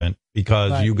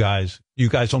because Right. you guys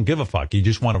don't give a fuck. You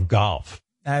just want to golf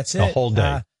That's it. the whole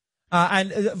day.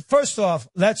 First off,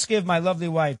 let's give my lovely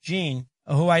wife, Jean,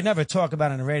 who I never talk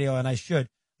about on the radio, and I should.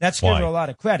 Let's give Why? her a lot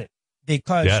of credit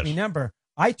because Yes. remember,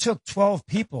 I took 12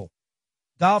 people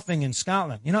golfing in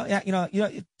Scotland.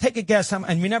 Take a guess.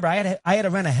 And remember, I had to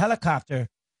rent a helicopter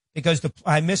because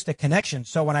I missed the connection.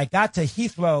 So when I got to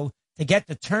Heathrow to get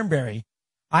to Turnberry,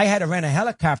 I had to rent a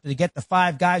helicopter to get the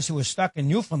 5 guys who were stuck in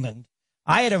Newfoundland.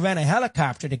 I had to rent a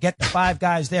helicopter to get the 5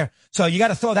 guys there. So you got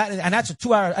to throw that in, and that's a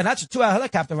 2-hour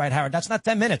helicopter ride, Howard. That's not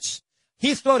 10 minutes.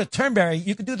 Heathrow to Turnberry,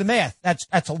 you can do the math.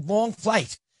 That's a long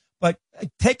flight, but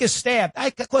take a stab.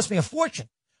 It cost me a fortune,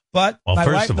 but my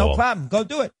first wife, of no all, problem. Go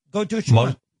do it. Go do what you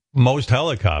want. Most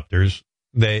helicopters,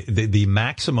 the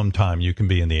maximum time you can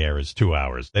be in the air is 2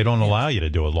 hours. They don't allow you to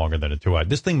do it longer than a 2 hour.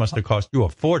 This thing must have cost you a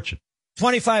fortune.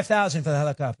 25,000 for the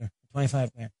helicopter.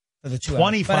 25 grand for the 2 hours.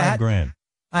 25 grand.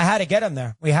 I had to get him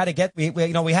there. We had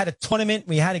a tournament.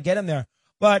 We had to get him there.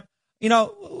 But,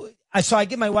 I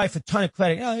give my wife a ton of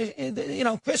credit.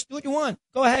 Chris, do what you want.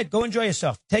 Go ahead. Go enjoy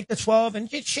yourself. Take the 12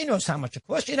 and she knows how much it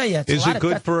costs. Is it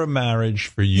good for a marriage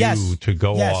for you to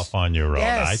go off on your own?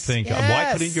 I think, why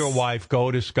couldn't your wife go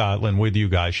to Scotland with you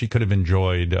guys? She could have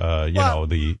enjoyed,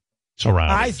 the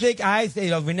surroundings. I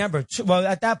think, remember,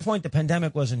 at that point, the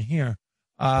pandemic wasn't here.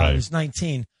 It was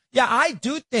 19. Yeah, I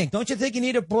do think. Don't you think you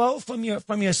need a blow from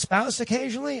your spouse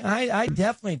occasionally? I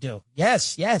definitely do.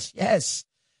 Yes.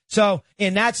 So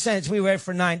in that sense, we were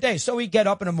for 9 days. So we get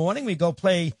up in the morning, we go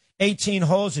play 18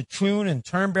 holes at Troon and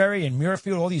Turnberry and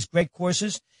Muirfield, all these great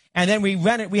courses, and then we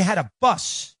had a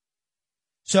bus.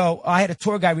 So I had a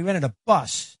tour guide. We rented a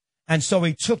bus, and so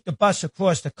we took the bus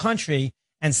across the country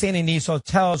and stayed in these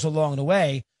hotels along the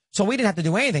way. So we didn't have to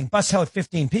do anything. Bus held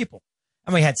 15 people.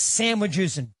 And we had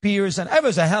sandwiches and beers, and it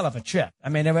was a hell of a trip. I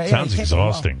mean, sounds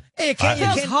exhausting.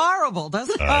 Sounds horrible,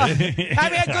 doesn't it? We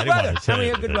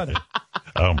had good weather.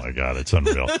 Oh my God, it's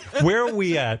unreal. Where are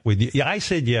we at with you? I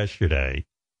said yesterday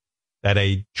that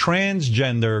a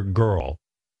transgender girl,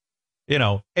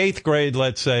 8th grade,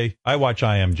 let's say, I watch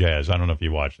I Am Jazz. I don't know if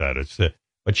you watch that.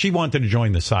 But she wanted to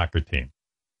join the soccer team.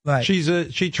 Right. She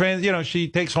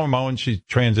takes hormones. She's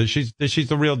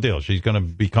the real deal. She's going to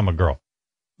become a girl.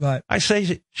 Right. I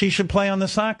say she should play on the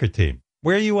soccer team.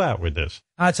 Where are you at with this?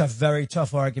 That's a very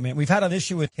tough argument. We've had an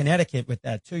issue with Connecticut with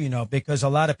that too, because a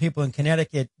lot of people in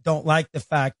Connecticut don't like the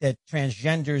fact that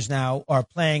transgenders now are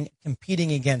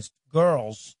competing against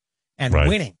girls and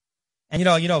winning. And you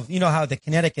know how the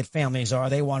Connecticut families are.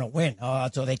 They want to win,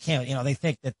 so they can't. They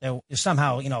think that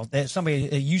somehow, somebody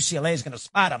at UCLA is going to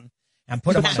spot them and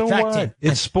put them on the track team.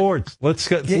 It's sports. No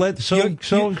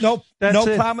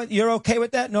problem. You're okay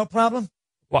with that? No problem.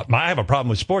 Well, I have a problem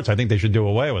with sports. I think they should do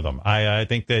away with them. I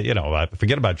think that,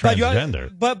 forget about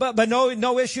transgender. But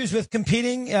no issues with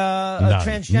competing,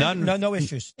 transgender? No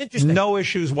issues. Interesting. No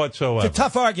issues whatsoever. It's a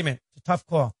tough argument. It's a tough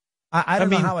call. I don't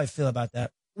know how I feel about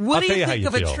that. What do you think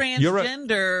of a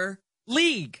transgender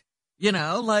league?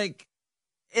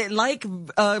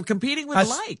 Competing with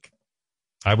alike.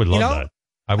 I would love that.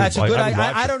 That's a good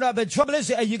idea. I don't know, but the trouble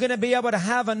is, are you going to be able to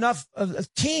have enough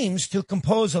teams to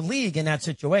compose a league in that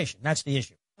situation? That's the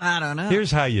issue. I don't know.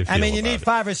 Here's how you feel. You need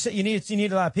 5 or 6. You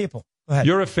need a lot of people. Go ahead.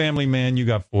 You're a family man. You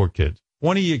got 4 kids.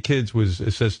 One of your kids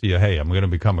says to you, "Hey, I'm going to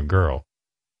become a girl,"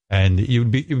 and you'd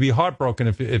be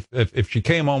heartbroken if she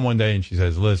came home one day and she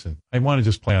says, "Listen, I want to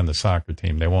just play on the soccer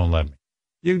team. They won't let me."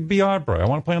 You'd be heartbroken. I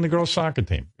want to play on the girls' soccer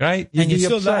team, right? And you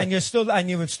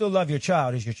would still love your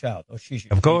child as your child, or she's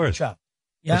your child.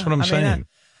 Yeah, that's what I'm saying.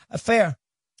 Fair.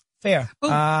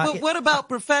 But what about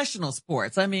professional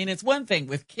sports? I mean, it's one thing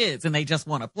with kids and they just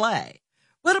want to play.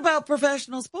 What about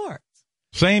professional sports?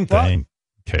 Same thing.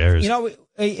 Who cares?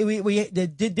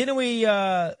 Didn't we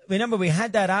remember we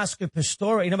had that Oscar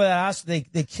Pistorius, remember that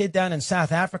the kid down in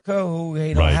South Africa who,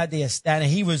 had and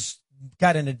he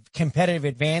got a competitive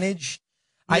advantage.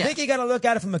 Yeah. I think you got to look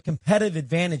at it from a competitive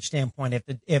advantage standpoint.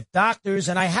 If doctors,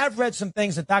 and I have read some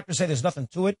things that doctors say there's nothing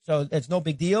to it, so it's no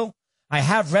big deal. I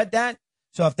have read that.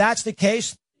 So if that's the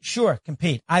case, sure,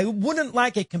 compete. I wouldn't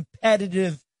like a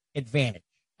competitive advantage.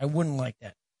 I wouldn't like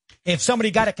that. If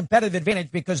somebody got a competitive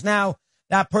advantage because now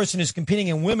that person is competing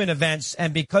in women events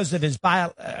and because of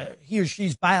he or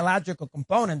she's biological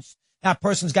components, that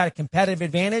person's got a competitive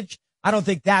advantage, I don't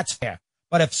think that's fair.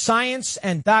 But if science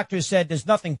and doctors said there's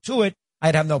nothing to it,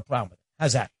 I'd have no problem with it.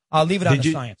 How's that? I'll leave it on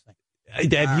the science thing.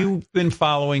 Have you been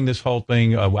following this whole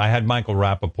thing? I had Michael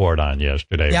Rappaport on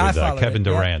yesterday with Kevin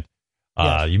Durant.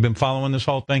 Yeah. You've been following this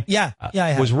whole thing? Yeah. I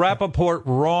have. Was Rappaport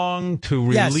wrong to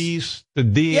release the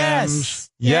DMs?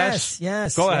 Yes.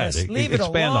 Go ahead. Leave it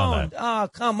Expand alone. on that. Oh,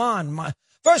 come on.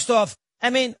 First off, I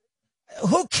mean,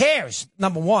 who cares?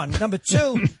 Number one. Number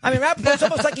two, I mean, Rappaport's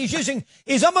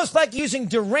almost like using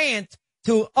Durant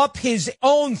to up his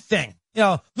own thing. You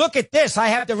know, look at this. I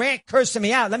have Durant cursing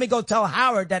me out. Let me go tell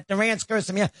Howard that Durant's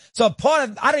cursing me out. So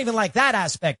I don't even like that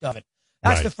aspect of it.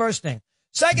 That's the first thing.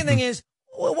 Second thing is,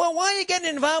 well, why are you getting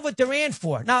involved with Durant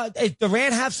for? Now, does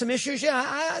Durant have some issues?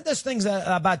 Yeah, there's things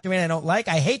about Durant I don't like.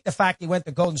 I hate the fact he went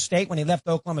to Golden State when he left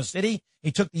Oklahoma City.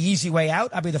 He took the easy way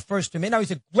out. I'll be the first to admit. Now,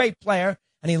 he's a great player,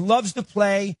 and he loves to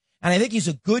play, and I think he's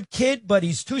a good kid, but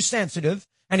he's too sensitive,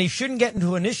 and he shouldn't get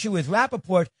into an issue with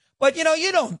Rappaport. But,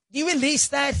 you release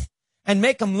that and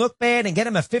make him look bad and get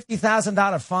him a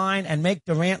 $50,000 fine and make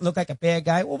Durant look like a bad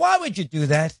guy. Well, why would you do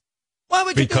that? Why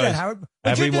would you do that, Howard?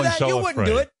 Would you do that? So you wouldn't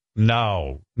do it.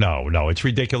 No. It's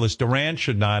ridiculous. Durant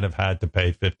should not have had to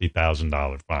pay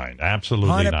 $50,000 fine.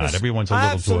 Absolutely not. Everyone's a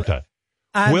little too upset.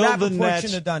 Will the Nets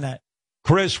shouldn't have done that?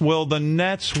 Chris, will the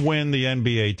Nets win the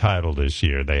NBA title this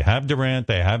year? They have Durant.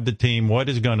 They have the team. What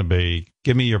is going to be?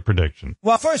 Give me your prediction.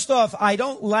 Well, first off, I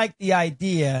don't like the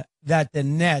idea that the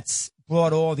Nets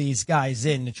brought all these guys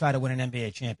in to try to win an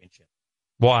NBA championship.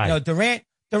 Why?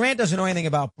 Durant doesn't know anything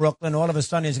about Brooklyn. All of a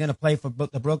sudden, he's going to play for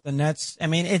the Brooklyn Nets. I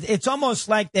mean, it's almost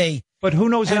like they. But who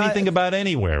knows anything about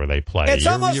anywhere they play? It's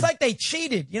almost like they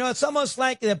cheated. It's almost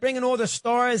like they're bringing all the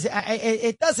stars.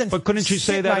 It doesn't. But couldn't you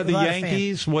say that of the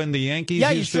Yankees when the Yankees?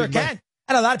 Yeah, you sure can.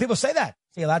 And a lot of people say that.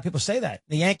 A lot of people say that.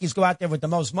 The Yankees go out there with the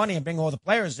most money and bring all the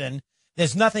players in.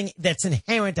 There's nothing that's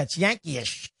inherent that's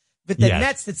Yankee-ish. With the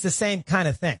Nets, it's the same kind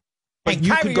of thing. But and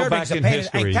you Kyrie could go Irving's back in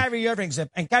history. And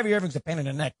Kyrie Irving's a pain in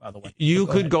the neck, by the way. You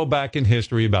could go back in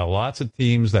history about lots of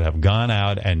teams that have gone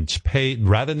out and paid,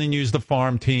 rather than use the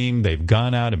farm team, they've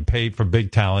gone out and paid for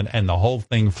big talent, and the whole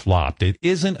thing flopped. It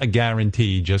isn't a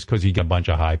guarantee just because you get a bunch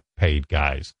of high-paid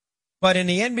guys. But in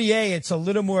the NBA, it's a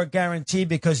little more guaranteed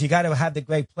because you got to have the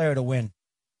great player to win.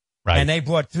 Right. And they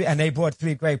brought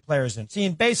three great players in. See,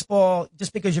 in baseball,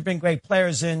 just because you bring great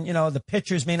players in, the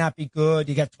pitchers may not be good.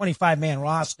 You got 25-man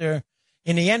roster.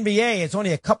 In the NBA, it's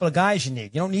only a couple of guys you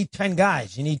need. You don't need 10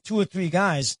 guys. You need 2 or 3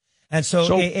 guys. And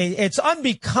so it's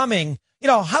unbecoming.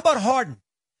 How about Harden?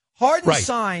 Harden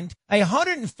signed a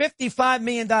 $155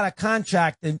 million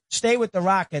contract to stay with the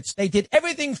Rockets. They did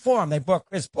everything for him. They brought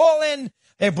Chris Paul in.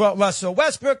 They brought Russell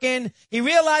Westbrook in. He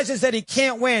realizes that he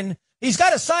can't win. He's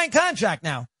got a signed contract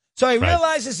now. So he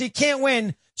realizes he can't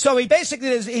win. So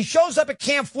he shows up at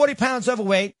camp 40 pounds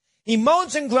overweight. He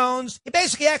moans and groans. He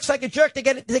basically acts like a jerk to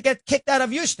get kicked out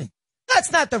of Houston.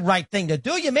 That's not the right thing to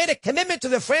do. You made a commitment to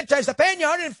the franchise. They're paying you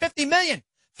 $150 million.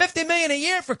 $50 million a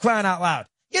year for crying out loud.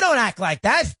 You don't act like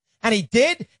that. And he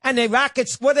did. And the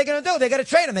Rockets, what are they going to do? They got to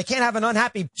trade him. They can't have an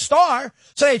unhappy star.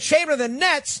 So they trade him to the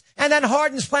Nets. And then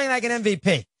Harden's playing like an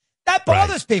MVP. That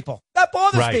bothers people. That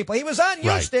bothers people. He was on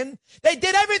Houston. They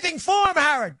did everything for him,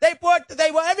 Howard. They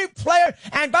were every player.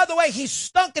 And by the way, he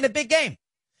stunk in a big game.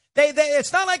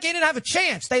 It's not like he didn't have a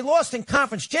chance. They lost in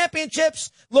conference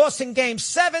championships, lost in game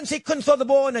 7s. He couldn't throw the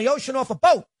ball in the ocean off a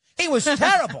boat. He was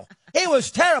terrible. He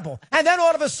was terrible. And then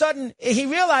all of a sudden, he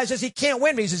realizes he can't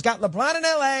win because he's got LeBron in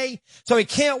L.A., so he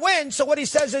can't win. So what he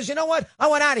says is, you know what? I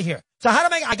want out of here. So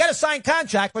I got a signed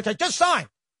contract, which I just signed.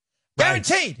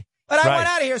 Guaranteed. But I want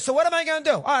out of here. So what am I going to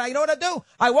do? All right, you know what I do?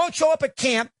 I won't show up at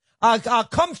camp. I'll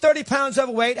come 30 pounds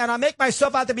overweight, and I'll make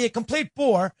myself out to be a complete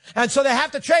bore. And so they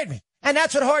have to trade me. And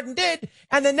that's what Harden did,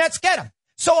 and the Nets get him.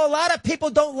 So a lot of people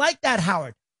don't like that,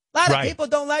 Howard. A lot of people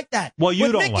don't like that. Well,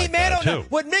 you don't like that, too.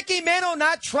 Would Mickey Mantle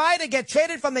not try to get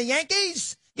traded from the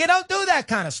Yankees? You don't do that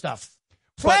kind of stuff.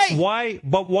 Play.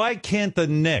 But why can't the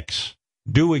Knicks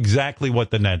do exactly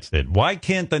what the Nets did? Why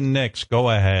can't the Knicks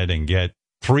go ahead and get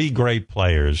 3 great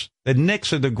players? The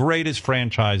Knicks are the greatest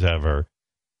franchise ever.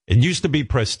 It used to be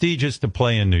prestigious to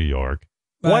play in New York.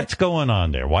 Right. What's going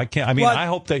on there? Why can't I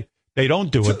hope they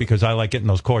don't do it because I like getting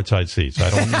those courtside seats. I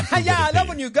don't need I love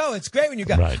when you go. It's great when you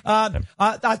go. Right.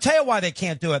 I'll tell you why they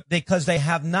can't do it. Because they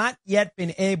have not yet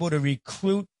been able to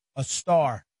recruit a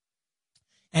star.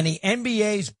 And the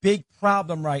NBA's big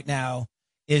problem right now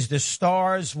is the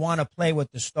stars want to play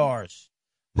with the stars.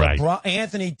 Right.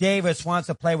 Anthony Davis wants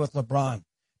to play with LeBron.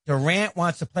 Durant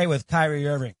wants to play with Kyrie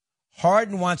Irving.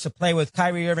 Harden wants to play with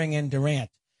Kyrie Irving and Durant.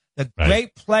 The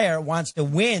great player wants to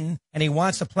win, and he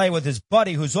wants to play with his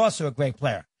buddy, who's also a great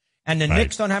player. And the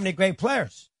Knicks don't have any great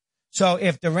players. So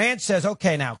if Durant says,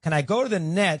 okay, now, can I go to the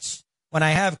Nets when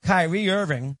I have Kyrie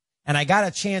Irving and I got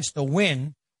a chance to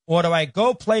win, or do I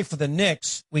go play for the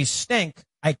Knicks? We stink.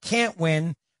 I can't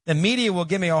win. The media will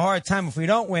give me a hard time if we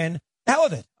don't win. The hell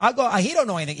with it. I'll go. He don't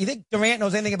know anything. You think Durant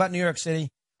knows anything about New York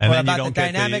City? And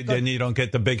then you don't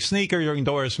get the big sneaker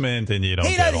endorsement, and you don't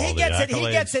get all the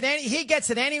accolades. He gets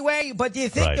it anyway. But do you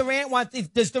think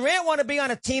does Durant want to be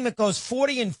on a team that goes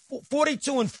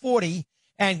 42-40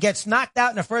 and gets knocked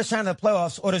out in the first round of the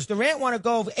playoffs, or does Durant want to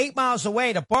go 8 miles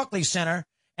away to Barclays Center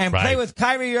and play with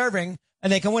Kyrie Irving,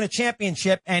 and they can win a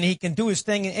championship, and he can do his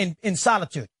thing in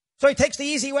solitude? So he takes the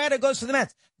easy way and goes to the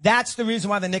Mets. That's the reason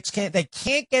why the Knicks can't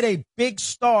get a big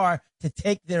star to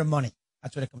take their money.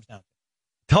 That's what it comes down to.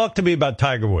 Talk to me about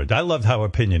Tiger Woods. I loved how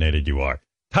opinionated you are.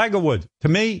 Tiger Woods, to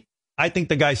me, I think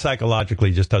the guy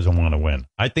psychologically just doesn't want to win.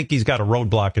 I think he's got a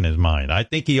roadblock in his mind. I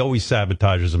think he always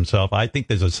sabotages himself. I think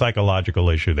there's a psychological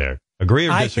issue there. Agree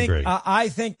or disagree? I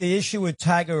think the issue with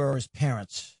Tiger are his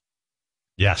parents.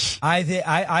 Yes. I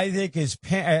think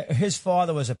his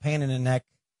father was a pain in the neck.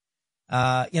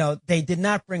 They did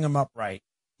not bring him up right.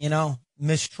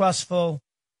 Mistrustful,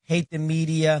 hate the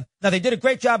media. Now, they did a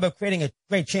great job of creating a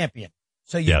great champion.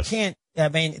 So you can't,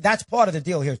 that's part of the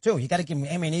deal here, too. You got to give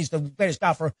him, he's the greatest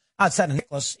golfer outside of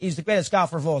Nicklaus. He's the greatest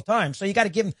golfer of all time. So you got to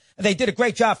give him, they did a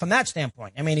great job from that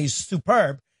standpoint. He's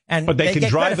superb. But they can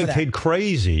drive a kid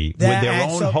crazy with their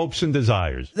own hopes and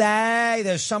desires.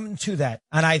 There's something to that.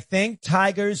 And I think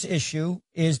Tiger's issue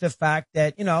is the fact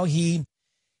that, he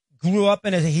grew up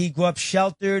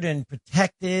sheltered and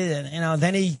protected, and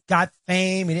then he got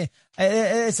fame.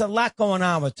 It's a lot going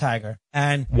on with Tiger.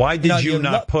 And why did you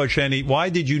not push any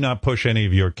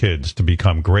of your kids to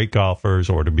become great golfers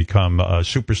or to become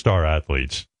superstar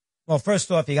athletes? Well,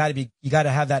 first off, you got to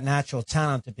have that natural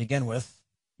talent to begin with.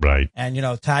 Right. And,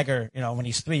 Tiger, when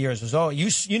he's 3 years old,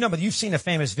 you've seen a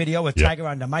famous video with Tiger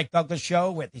on the Mike Douglas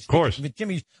show with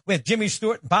Jimmy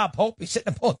Stewart and Bob Hope. He's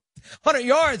sitting about 100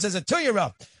 yards as a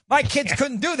 2-year-old. My kids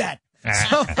couldn't do that.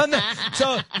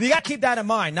 So you got to keep that in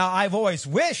mind. Now, I've always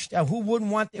wished I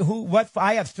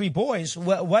have 3 boys.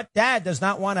 What dad does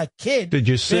not want a kid? Did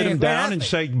you sit him down and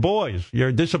say, boys,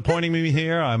 you're disappointing me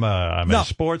here. I'm a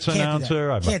sports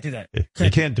announcer. Can't do that.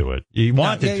 You can't do it. You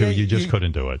wanted to, you just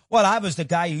couldn't do it. Well, I was the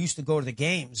guy who used to go to the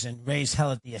games and raise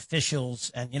hell at the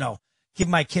officials and, give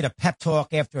my kid a pep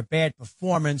talk after a bad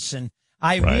performance. And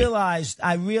I realized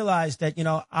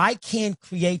that, I can't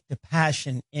create the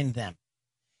passion in them.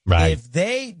 Right. If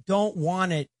they don't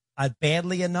want it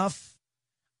badly enough,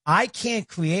 I can't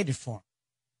create it for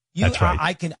them. That's right.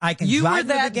 I can. You drive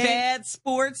were that the game. bad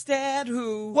sports dad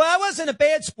who. Well, I wasn't a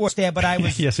bad sports dad, but I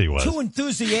was. Yes, he was. Too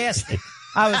enthusiastic.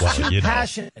 I was too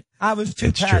passionate. I was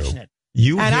too passionate. True.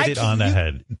 You hit it on the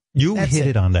head. You hit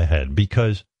it on the head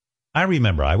because I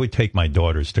remember I would take my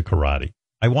daughters to karate.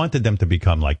 I wanted them to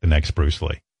become like the next Bruce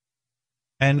Lee.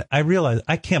 And I realized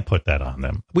I can't put that on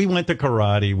them. We went to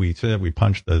karate. We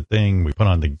punched the thing. We put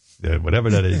on the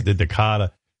whatever that is, the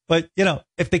kata. But,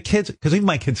 if the kids, because even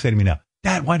my kids say to me now,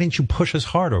 Dad, why didn't you push us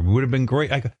harder? It would have been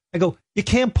great. I go, you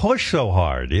can't push so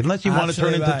hard unless you want to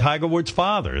turn into Tiger Woods'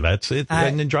 father. That's it.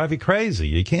 And then drive you crazy.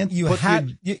 You can't. Your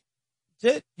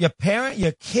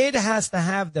kid has to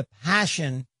have the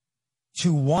passion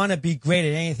to want to be great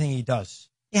at anything he does.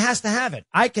 He has to have it.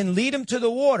 I can lead him to the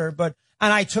water,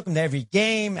 and I took him to every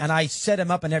game, and I set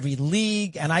him up in every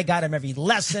league, and I got him every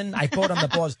lesson. I bought him the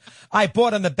balls. I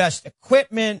bought him the best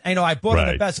equipment. I bought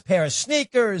him the best pair of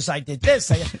sneakers. I did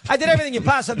this. I did everything you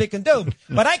possibly can do,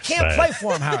 but I can't play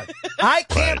for him, Howard. I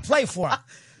can't play for him.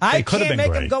 I can't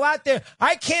make him go out there.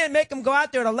 I can't make him go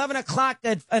out there at 11 o'clock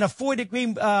in a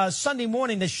 40-degree Sunday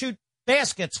morning to shoot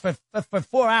baskets for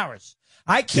 4 hours.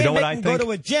 I can't make him go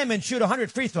to a gym and shoot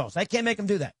 100 free throws. I can't make him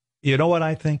do that. You know what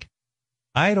I think?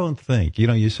 I don't think,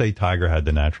 you say Tiger had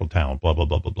the natural talent, blah, blah,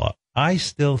 blah, blah, blah. I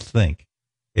still think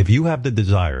if you have the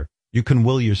desire, you can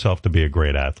will yourself to be a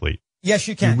great athlete. Yes,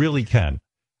 you can. You really can.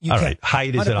 All right.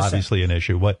 Height is obviously an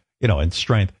issue, and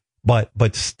strength.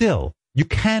 But still, you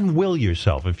can will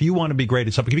yourself if you want to be great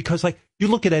at something. Because, you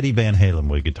look at Eddie Van Halen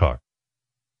with guitar.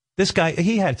 This guy,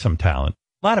 he had some talent.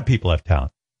 A lot of people have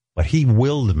talent. But he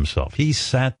willed himself. He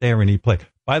sat there and he played.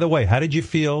 By the way, how did you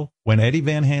feel when Eddie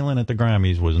Van Halen at the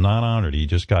Grammys was not honored? He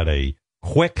just got a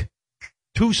quick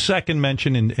 2-second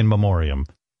mention in memoriam.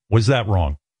 Was that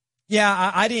wrong?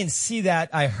 Yeah, I didn't see that.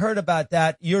 I heard about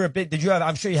that.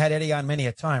 I'm sure you had Eddie on many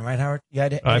a time, right, Howard?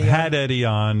 I've had Eddie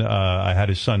on. I had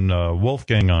his son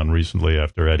Wolfgang on recently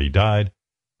after Eddie died.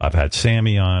 I've had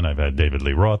Sammy on. I've had David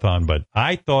Lee Roth on. But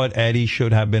I thought Eddie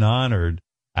should have been honored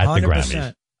at 100%. The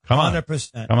Grammys. Come on.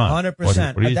 100%. Come on. 100%.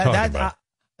 What are you talking about?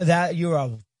 That you're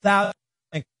 1,000%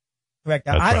 correct.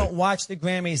 I don't watch the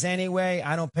Grammys anyway.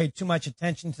 I don't pay too much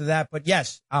attention to that. But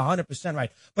yes, 100%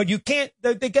 right. But you can't.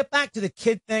 They get back to the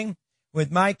kid thing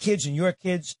with my kids and your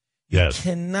kids. You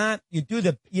cannot. You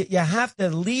have to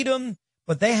lead them,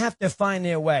 but they have to find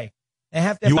their way. They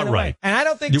have to You find are a way. right. And I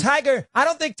don't think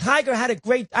Tiger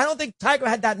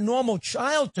had that normal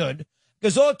childhood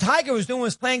because all Tiger was doing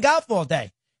was playing golf all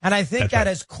day. And I think that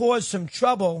has caused some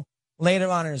trouble later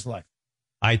on in his life.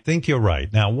 I think you're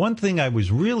right. Now, one thing I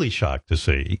was really shocked to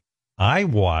see, I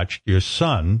watched your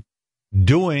son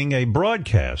doing a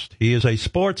broadcast. He is a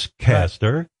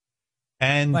sportscaster, right.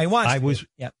 And well,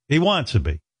 he wants to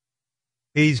be.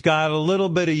 He's got a little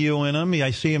bit of you in him.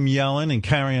 I see him yelling and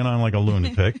carrying on like a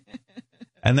lunatic.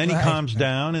 And then he calms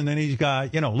down, and then he's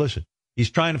got, listen,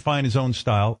 he's trying to find his own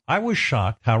style. I was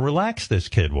shocked how relaxed this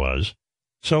kid was.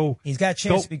 So he's got a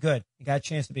chance to be good.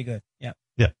 Yeah.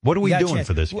 Yeah. What are we doing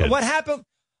for this kid? What happened?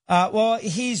 Well,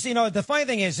 he's, the funny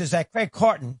thing is that Craig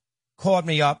Carton called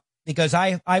me up because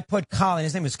I put Colin,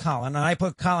 his name is Colin, and I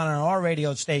put Colin on our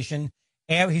radio station.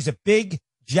 And he's a big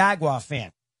Jaguar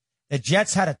fan. The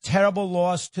Jets had a terrible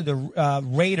loss to the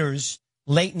Raiders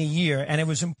late in the year, and it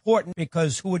was important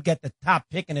because who would get the top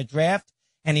pick in the draft,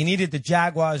 and he needed the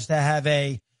Jaguars to have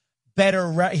he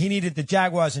needed the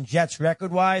Jaguars and Jets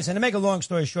record-wise. And to make a long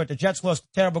story short, the Jets lost a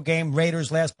terrible game,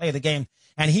 Raiders last play of the game,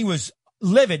 and he was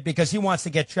livid because he wants to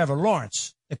get Trevor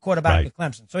Lawrence, the quarterback at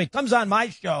Clemson. So he comes on my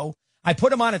show. I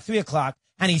put him on at 3 o'clock,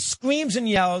 and he screams and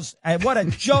yells, what a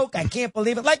joke, I can't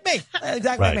believe it, like me,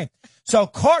 exactly like me. So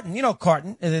Carton,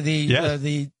 Carton,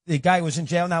 the guy who was in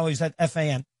jail, now he's at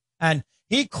FAN, and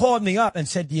he called me up and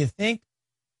said, do you think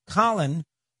Colin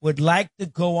would like to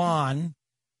go on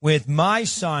with my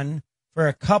son for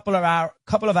a couple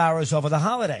of hours over the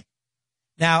holiday?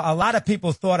 Now, a lot of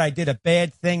people thought I did a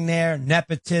bad thing there,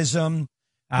 nepotism.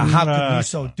 How could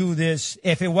Russo do this?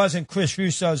 If it wasn't Chris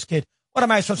Russo's kid, what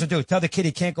am I supposed to do? Tell the kid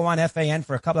he can't go on FAN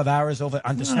for a couple of hours over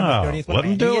on December 30th? Let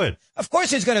him do it. Of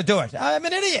course he's going to do it. I'm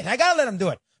an idiot. I got to let him do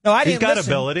it. No, I didn't listen. He's got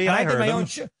ability. I did heard my him. own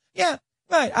show. Yeah,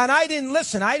 right. And I didn't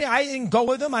listen. I didn't go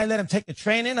with him. I let him take the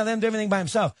train in. I let him do everything by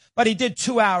himself. But he did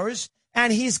 2 hours,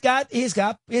 and he's got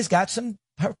some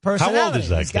personality. How old is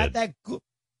that He's got kid? that.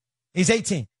 He's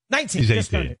 18. 19. He's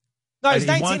just 18. No, he's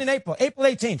 19 in April. April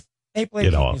 18th. April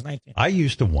 18th. He's 19. I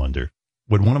used to wonder,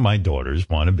 would one of my daughters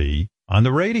want to be on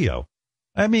the radio?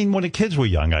 I mean, when the kids were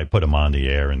young, I put them on the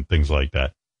air and things like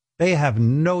that. They have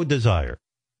no desire.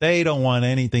 They don't want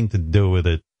anything to do with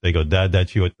it. They go, Dad,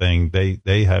 that's your thing.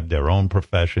 They have their own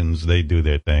professions. They do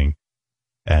their thing.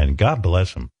 And God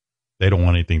bless them. They don't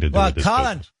want anything to do with this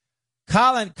business.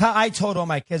 Colin, I told all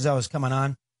my kids I was coming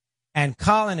on. And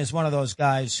Colin is one of those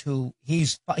guys who he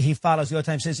follows the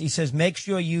time. He says, make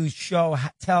sure you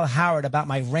tell Howard about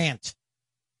my rant.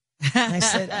 And I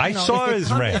said, I saw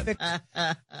his rant.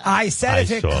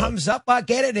 If it comes up, I'll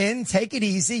get it in. Take it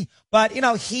easy. But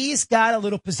he's got a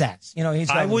little pizzazz.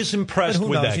 I was impressed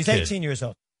with that kid. He's 18 years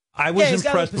old. I was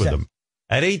impressed with him.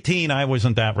 At 18, I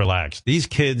wasn't that relaxed. These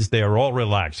kids, they're all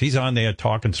relaxed. He's on there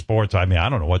talking sports. I mean, I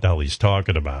don't know what the hell he's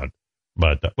talking about.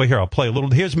 But here, I'll play a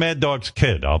little. Here's Mad Dog's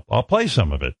kid. I'll play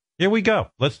some of it. Here we go.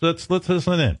 Let's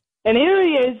listen in. And here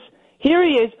he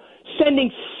is, sending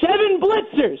 7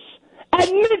 blitzers at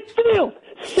midfield.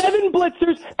 7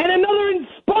 blitzers and another in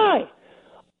spy.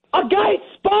 A guy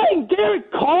spying Derek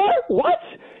Carr? What?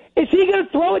 Is he going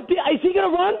to throw it? Is he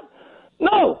going to run?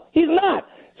 No, he's not.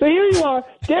 So here you are,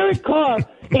 Derek Carr.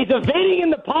 He's evading in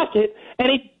the pocket, and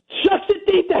he shucks it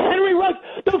deep to Henry Ruggs,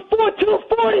 the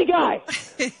 4.240 guy.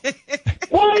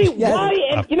 Why?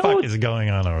 And what the fuck is going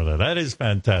on over there? That is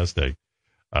fantastic.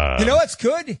 You know what's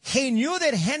good? He knew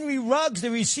that Henry Ruggs,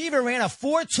 the receiver, ran a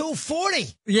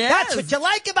 4.240. Yes. That's what you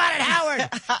like about it, Howard.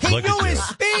 He knew his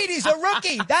speed. He's a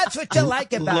rookie. That's what you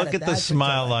like about it. Look at the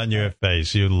smile on your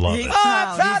face. You love it.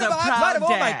 I'm proud of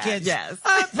all my kids. Yes.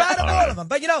 I'm proud of all of them.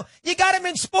 But, you got him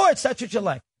in sports. That's what you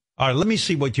like. All right, let me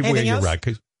see where you're at.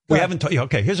 Because we haven't told you.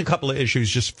 Okay, here's a couple of issues.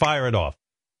 Just fire it off.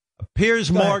 Piers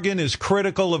Morgan is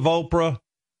critical of Oprah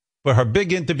for her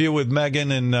big interview with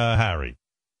Meghan and Harry.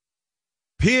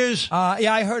 Piers.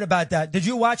 Yeah, I heard about that. Did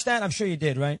you watch that? I'm sure you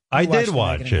did, right? I did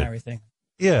watch it. Everything.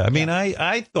 Yeah, I mean,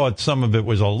 I thought some of it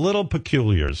was a little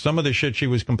peculiar. Some of the shit she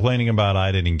was complaining about,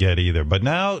 I didn't get either. But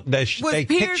now they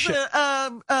Piers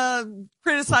criticizing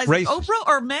Oprah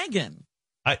or Meghan?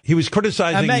 He was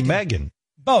criticizing Meghan.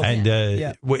 Both. And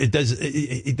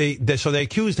so they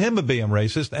accused him of being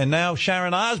racist, and now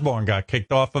Sharon Osbourne got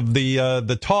kicked off of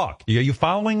the talk. Are you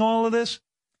following all of this?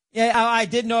 Yeah, I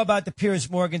did know about the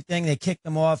Piers Morgan thing. They kicked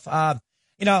him off.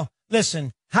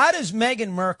 Listen, how does Meghan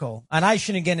Markle, and I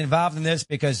shouldn't get involved in this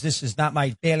because this is not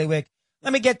my bailiwick.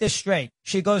 Let me get this straight.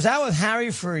 She goes out with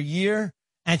Harry for a year,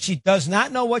 and she does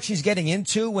not know what she's getting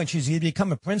into when she's going to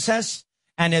become a princess.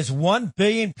 And there's 1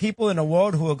 billion people in the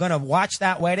world who are going to watch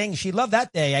that wedding. She loved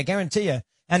that day, I guarantee you.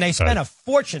 And they spent a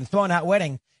fortune throwing that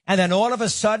wedding. And then all of a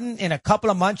sudden, in a couple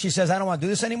of months, she says, I don't want to do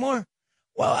this anymore.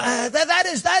 Well,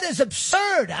 that is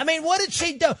absurd. I mean, what did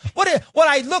she do? What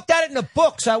I looked at it in the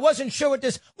books. I wasn't sure what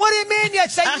this. What do you mean?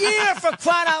 It's a year for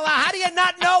crying out loud. How do you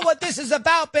not know what this is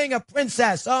about? Being a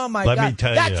princess. Oh my God! Let me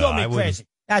tell that you, drove me crazy.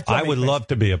 I would love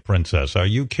to be a princess. Are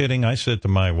you kidding? I said to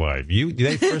my wife,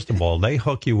 they first of all, they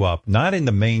hook you up not in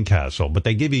the main castle, but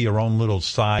they give you your own little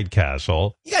side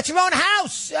castle. You got your own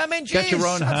house. I mean, geez, you got your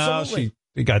own house.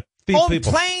 You got own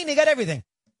plane. You got everything.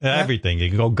 Everything. You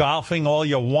can go golfing all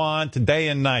you want, day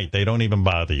and night. They don't even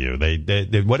bother you.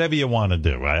 They whatever you want to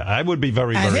do. I would be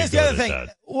very, very here's good the other at thing.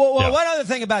 that. Well, one other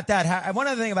thing about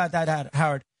that,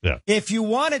 Howard. Yeah. If you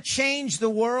want to change the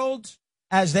world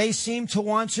as they seem to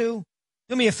want to,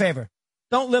 do me a favor.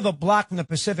 Don't live a block from the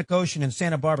Pacific Ocean in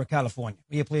Santa Barbara, California.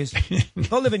 Will you please?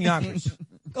 Go live in Yonkers.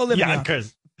 Go live in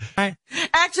Yonkers. Right?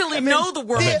 Actually, know the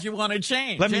world you want to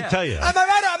change. Let me tell you. Am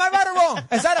I right or wrong?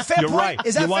 Is that a fair You're point? right.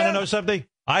 Is that you want to know something?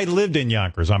 I lived in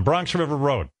Yonkers on Bronx River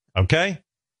Road. Okay?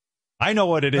 I know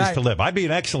what it is to live. I'd be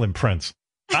an excellent prince.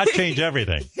 I'd change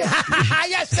everything.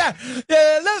 Yes, sir.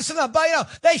 Listen up, but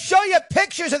they show you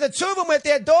pictures of the two of them with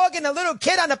their dog and the little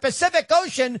kid on the Pacific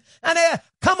Ocean, and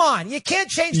come on, you can't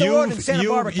change the world in Santa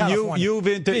Barbara, California.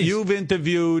 You've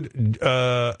interviewed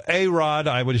A-Rod,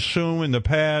 I would assume, in the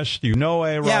past. You know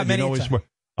A-Rod. Yeah, many times.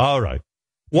 All right.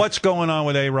 What's going on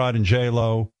with A-Rod and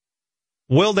J-Lo?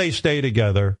 Will they stay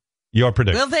together? Your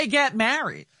prediction. Will they get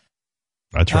married?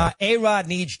 That's right. A-Rod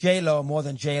needs J-Lo more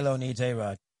than J-Lo needs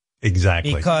A-Rod.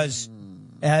 Exactly. Because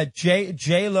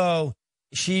J-Lo,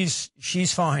 she's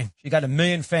fine. She got 1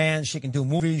 million fans. She can do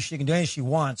movies. She can do anything she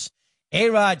wants.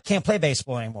 A-Rod can't play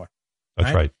baseball anymore.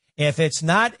 That's right. If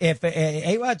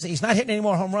A-Rod, he's not hitting any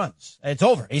more home runs. It's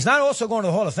over. He's not also going to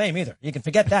the Hall of Fame either. You can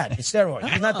forget that. It's steroids.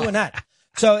 He's not doing that.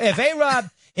 So if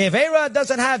A-Rod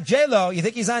doesn't have J-Lo, you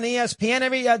think he's on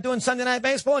ESPN doing Sunday Night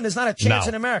Baseball, and there's not a chance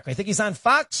in America? You think he's on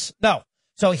Fox? No.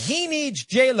 So he needs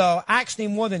J-Lo actually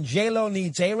more than J-Lo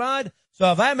needs A-Rod.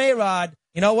 So if I'm A-Rod,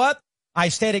 you know what? I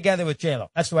stay together with J-Lo.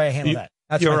 That's the way I handle that.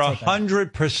 That's You're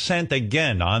 100%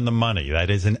 again on the money. That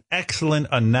is an excellent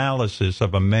analysis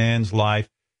of a man's life.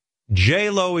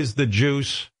 J-Lo is the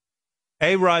juice.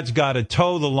 A-Rod's got to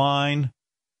toe the line.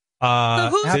 So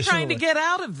who's trying to get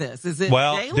out of this? Is it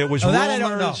J-Lo? There was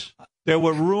rumors. There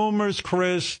were rumors,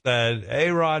 Chris, that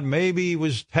A-Rod maybe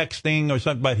was texting or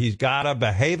something, but he's got to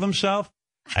behave himself,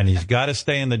 and he's got to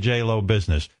stay in the J-Lo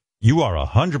business. You are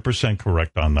 100%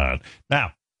 correct on that.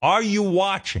 Now, are you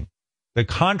watching the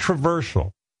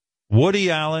controversial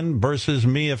Woody Allen versus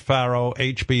Mia Farrow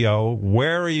HBO?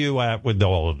 Where are you at with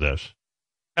all of this?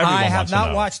 I have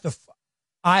not watched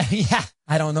I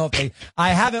don't know if I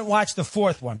haven't watched the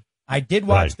fourth one. I did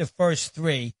watch the first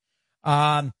three.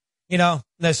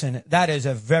 Listen, that is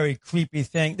a very creepy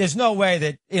thing. There's no way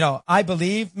that, I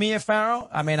believe Mia Farrow.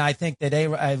 I mean, I think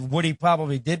that Woody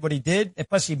probably did what he did. And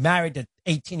plus, he married an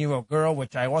 18-year-old girl,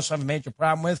 which I also have a major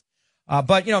problem with.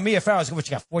 But Mia Farrow's,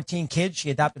 she got 14 kids. She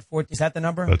adopted 14. Is that the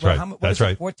number? That's right. That's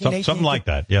right. 14, 18 something like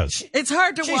that, yes. It's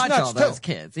hard to watch all those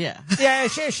kids, yeah. Yeah,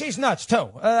 she's nuts,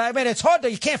 too. It's hard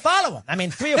you can't follow them. I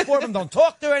mean, 3 or 4 of them don't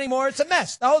talk to her anymore. It's a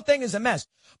mess. The whole thing is a mess.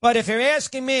 But if you're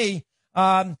asking me,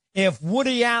 if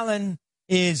Woody Allen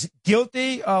is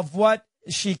guilty of what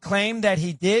she claimed that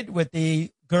he did with the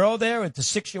girl there, with the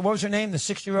 6-year, what was her name? The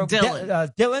 6-year-old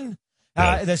Dylan. Dylan,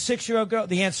 the 6-year-old girl.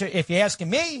 The answer, if you're asking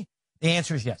me, the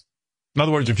answer is yes. In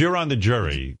other words, if you're on the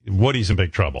jury, Woody's in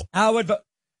big trouble.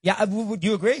 Would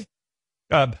you agree?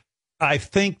 I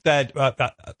think that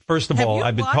first of all,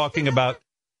 I've been talking about.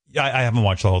 I haven't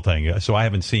watched the whole thing, so I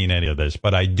haven't seen any of this.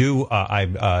 But I do.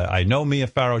 I know Mia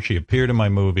Farrow. She appeared in my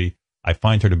movie. I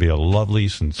find her to be a lovely,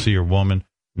 sincere woman.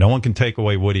 No one can take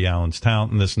away Woody Allen's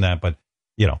talent and this and that. But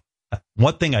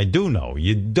one thing I do know: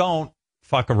 you don't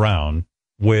fuck around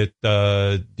with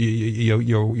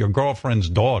your girlfriend's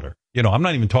daughter. I'm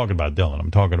not even talking about Dylan.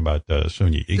 I'm talking about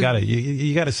Sunya.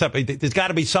 You gotta separate. There's got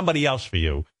to be somebody else for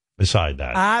you beside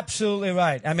that. Absolutely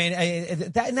right. I mean,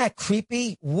 isn't that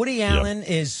creepy? Woody Allen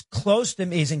is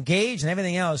is engaged and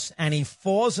everything else, and he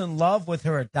falls in love with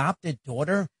her adopted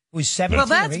daughter, who's 17. Well,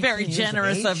 that's very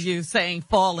generous of you saying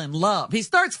fall in love. He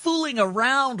starts fooling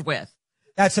around with.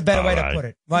 That's a better way to put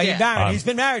it. Well, he's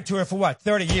been married to her for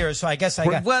 30 years, so I guess I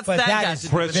got. What's that is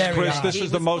Chris, this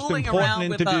is the most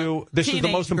important interview. This is the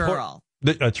most important.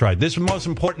 That's right. This is the most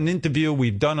important interview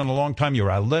we've done in a long time.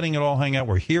 You're letting it all hang out.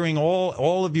 We're hearing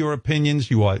all of your opinions.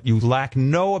 You lack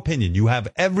no opinion. You have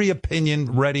every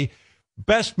opinion ready.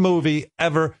 Best movie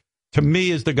ever to me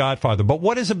is The Godfather. But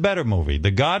what is a better movie,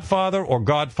 The Godfather or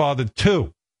Godfather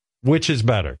 2? Which is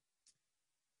better?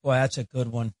 Boy, that's a good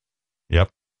one. Yep.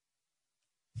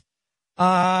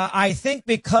 I think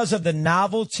because of the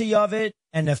novelty of it,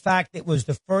 and the fact it was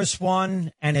the first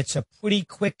one, and it's a pretty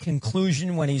quick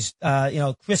conclusion when he's,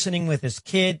 christening with his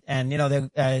kid, and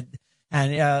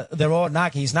they're all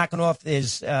knocking. He's knocking off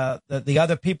the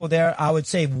other people there. I would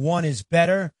say 1 is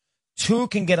better. 2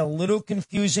 can get a little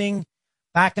confusing,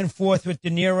 back and forth with De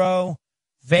Niro,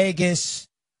 Vegas,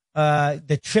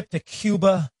 the trip to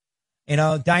Cuba,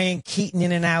 Diane Keaton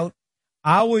in and out.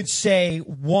 I would say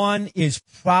 1 is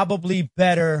probably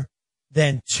better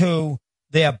than 2.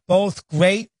 They are both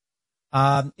great.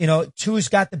 2's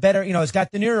got the better, it's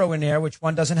got De Niro in there, which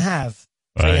 1 doesn't have.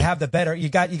 So you have the better, you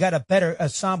got a better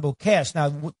ensemble cast.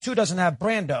 Now, 2 doesn't have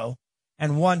Brando,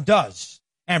 and 1 does.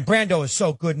 And Brando is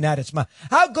so good in that.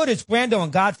 How good is Brando in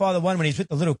Godfather 1 when he's with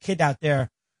the little kid out there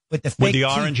with the fake with the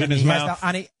orange in his mouth?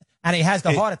 And he has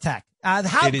the heart attack.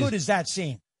 How good is that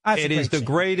scene? It is the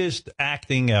greatest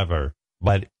acting ever.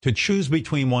 But to choose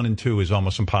between 1 and 2 is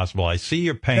almost impossible. I see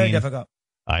your pain. Very difficult.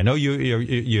 I know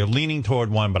you're leaning toward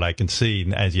 1, but I can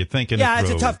see as you're thinking. Yeah, it's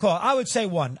a tough call. I would say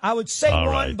 1. I would say 1,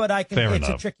 right. But it's enough.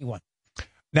 A tricky one.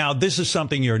 Now, this is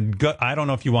something I don't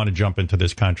know if you want to jump into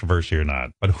this controversy or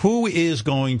not, but who is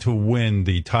going to win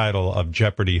the title of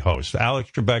Jeopardy host?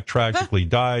 Alex Trebek tragically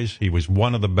dies. He was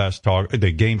one of the best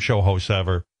the game show hosts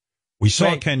ever. We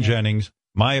saw Ken Jennings.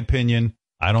 My opinion,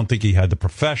 I don't think he had the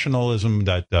professionalism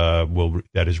that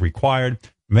is required.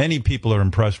 Many people are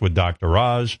impressed with Dr.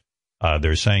 Oz.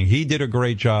 They're saying he did a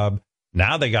great job.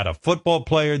 Now they got a football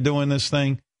player doing this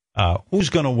thing. Who's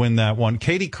going to win that one?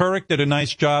 Katie Couric did a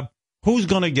nice job. Who's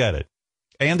going to get it?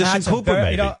 Anderson Cooper,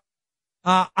 maybe.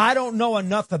 I don't know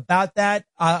enough about that,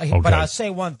 but I'll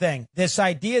say one thing. This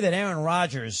idea that Aaron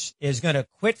Rodgers is going to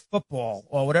quit football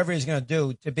or whatever he's going to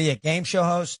do to be a game show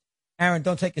host, Aaron,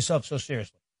 don't take yourself so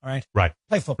seriously, all right? Right.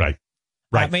 Play football.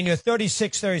 Right. I mean, you're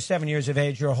 36, 37 years of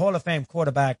age. You're a Hall of Fame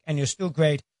quarterback, and you're still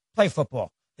great. Play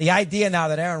football. The idea now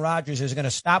that Aaron Rodgers is going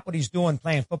to stop what he's doing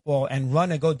playing football and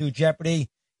run and go do Jeopardy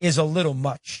is a little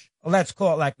much. Let's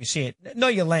call it like we see it. Know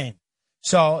your lane.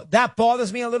 So that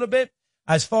bothers me a little bit.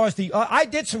 As far as I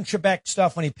did some Trebek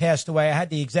stuff when he passed away. I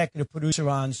had the executive producer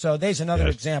on. So there's another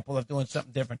example of doing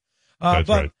something different. But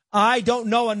right. I don't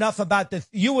know enough about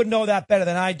you would know that better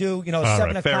than I do.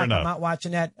 7 o'clock, I'm not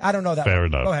watching that. I don't know that. Fair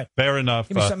enough. Go ahead. Fair enough.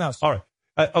 Give me something else. All right.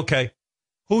 Okay.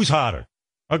 Who's hotter?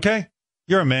 Okay.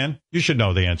 You're a man. You should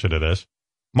know the answer to this.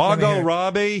 Margot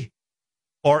Robbie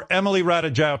or Emily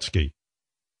Ratajkowski?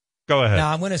 Go ahead.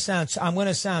 Now I'm going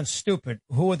to sound stupid.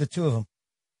 Who are the two of them?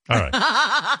 All right.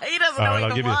 He doesn't know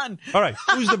either one. All right.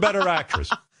 Who's the better actress?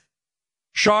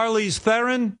 Charlize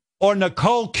Theron or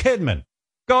Nicole Kidman?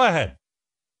 Go ahead.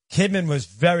 Kidman was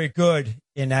very good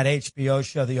in that HBO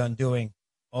show, The Undoing.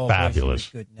 Oh, fabulous.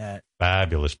 Boy, good in that.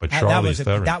 Fabulous. But Charlize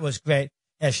Theron. That was great.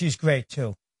 Yeah, she's great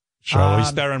too.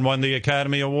 Charlize Theron won the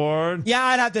Academy Award. Yeah,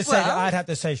 I'd have to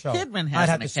say so. Kidman has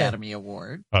an Academy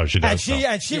Award. Oh, she does.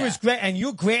 And she was great. And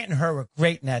you, Grant, and her were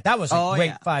great in that. That was a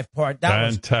great 5-part.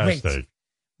 That fantastic. Was great.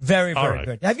 Very, very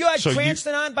good. Have you had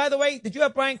Cranston on, by the way? Did you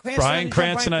have Bryan Cranston? Bryan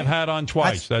Cranston I've had on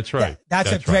twice. That's right.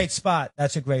 That's a great spot.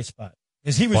 That's a great spot.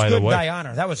 Because he was good in Thy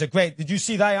Honor. That was a great. Did you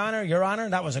see Thy Honor? Your Honor?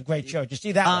 That was a great show. Did you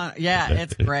see that one? Yeah,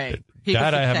 it's great.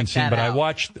 That I haven't seen, but I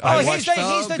watched.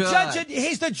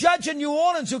 He's the judge in New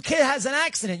Orleans who has an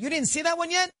accident. You didn't see that one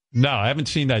yet? No, I haven't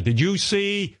seen that. Did you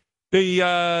see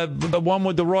the one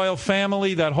with the royal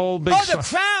family? That whole big. Oh, The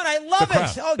Crown. I love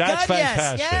it. Oh, that's God,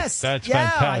 fantastic. Yes. That's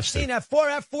fantastic. I've seen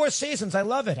that 4 seasons. I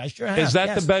love it. I sure have. Is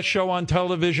that the best show on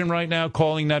television right now?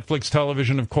 Calling Netflix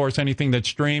television, of course, anything that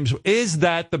streams. Is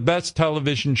that the best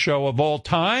television show of all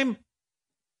time?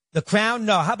 The Crown?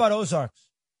 No. How about Ozarks?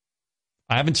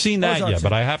 I haven't seen that yet,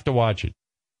 but I have to watch it.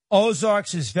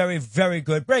 Ozarks is very, very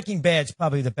good. Breaking Bad's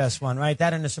probably the best one, right?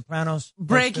 That and The Sopranos?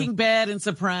 Breaking Bad and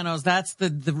Sopranos, that's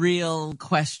the real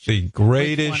question. The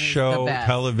greatest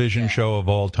television show of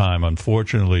all time.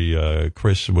 Unfortunately,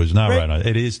 Chris was not right on it.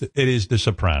 It is The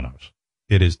Sopranos.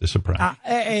 It is The Sopranos.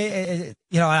 I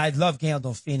love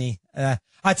Gandolfini.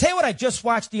 I'll tell you what I just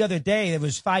watched the other day. It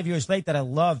was 5 years late that I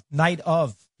loved, Night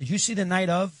Of. Did you see The Night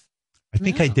Of? I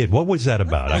think I did. What was that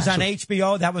about? It was on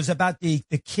HBO. That was about the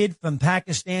kid from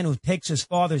Pakistan who takes his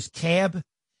father's cab,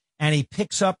 and he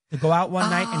picks up to go out one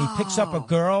night, and he picks up a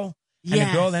girl, and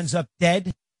the girl ends up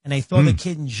dead, and they throw the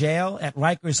kid in jail at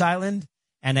Rikers Island,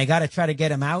 and they got to try to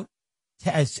get him out.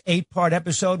 It's 8-part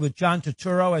episode with John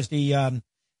Turturro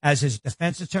as his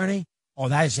defense attorney. Oh,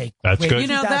 that's great. Good.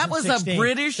 That was a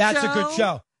British show. That's a good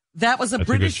show. That was a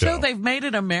British show. They've made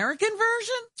an American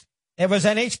version? It was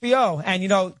on HBO, and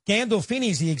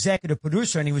Gandolfini's the executive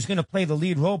producer, and he was going to play the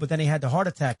lead role, but then he had the heart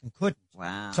attack and couldn't.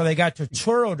 Wow! So they got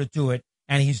Turturro to do it,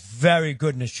 And he's very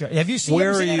good in the show. Have you seen,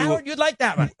 it, Howard? You'd like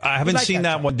that one. I haven't seen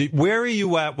that one. Where are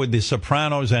you at with the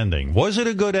Sopranos ending? Was it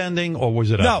a good ending or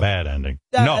was it a bad ending?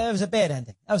 No, it was a bad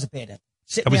ending. That was a bad ending.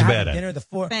 It was a bad ending.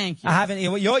 Thank you. I haven't.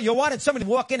 You wanted somebody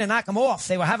to walk in and knock them off.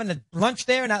 They were having a lunch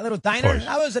there in that little diner.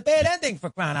 That was a bad ending for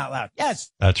crying out loud.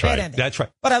 Yes, that's right. Ending. That's right.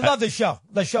 But I love the show.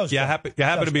 The show's you happen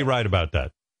to be right about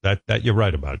that. That you're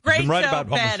right about. Great right show, about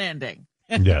bad ending.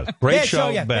 Yes, great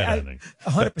show, bad ending.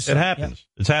 100%. It happens.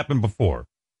 Yeah. It's happened before.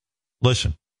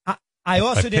 Listen. I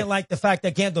also didn't like the fact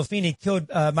that Gandolfini killed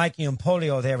Mikey and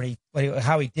Polio there.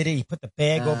 How he did it. He put the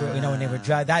bag over, when they were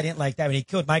driving. I didn't like that. When he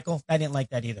killed Michael, I didn't like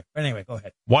that either. But anyway, go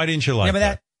ahead. Why didn't you like Remember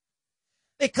that?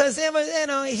 Because it was,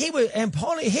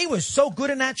 he was so good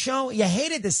in that show. You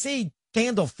hated to see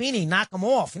Gandolfini knock him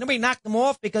off. Nobody knocked him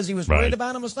off because he was worried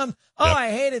about him or something. Oh, yep.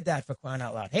 I hated that, for crying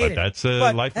out loud. Hated that's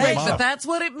life of a mob. But that's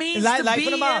what it means to be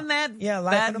in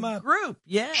that group.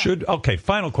 Yeah.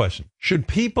 Final question. Should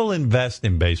people invest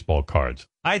in baseball cards?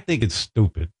 I think it's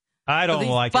stupid. I don't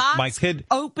like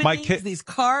it. These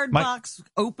card box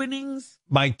openings.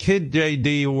 My kid,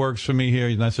 JD, who works for me here,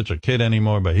 he's not such a kid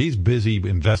anymore, but he's busy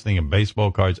investing in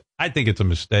baseball cards. I think it's a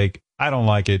mistake. I don't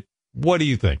like it. What do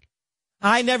you think?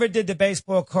 I never did the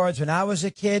baseball cards when I was a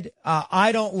kid.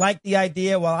 I don't like the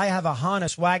idea. Well, I have a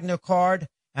Honus Wagner card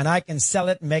and I can sell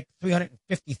it and make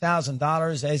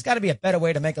 $350,000. There's got to be a better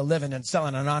way to make a living than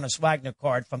selling an Honus Wagner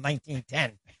card from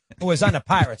 1910, who was on the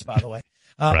Pirates, by the way.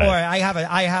 Right. Or I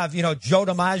have Joe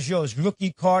DiMaggio's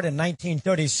rookie card in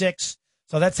 1936.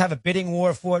 So let's have a bidding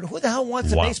war for it. Who the hell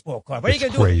wants a baseball card? What are you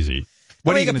going to do? Crazy.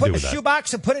 What are you going to do with that? Put it in a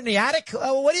shoebox and put it in the attic?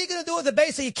 What are you going to do with the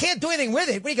base? You can't do anything with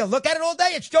it. What are you going to look at it all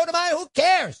day? It's Joe DiMaggio. Who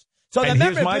cares? So the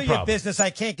memorabilia business, I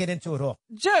can't get into it all.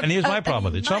 And here's my problem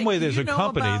with it. Somewhere there's a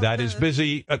company that is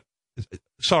busy.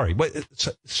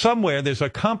 Somewhere there's a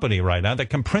company right now that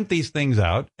can print these things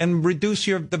out and reduce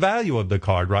the value of the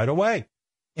card right away.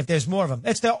 If there's more of them.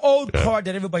 It's the old card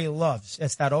that everybody loves.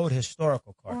 It's that old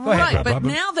historical card. Go ahead, but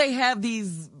now they have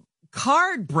these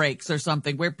card breaks or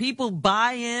something where people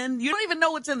buy in. You don't even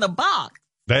know what's in the box.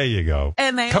 There you go.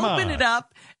 And they open it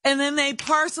up and then they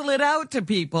parcel it out to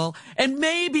people. And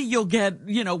maybe you'll get,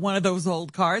 one of those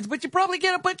old cards, but you probably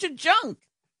get a bunch of junk.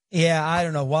 Yeah, I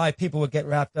don't know why people would get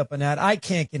wrapped up in that. I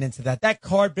can't get into that. That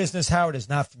card business, Howard, is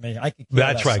not for me.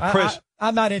 That's right, Chris.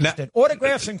 I'm not interested.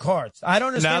 Autographs and cards. I don't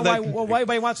understand why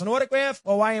anybody wants an autograph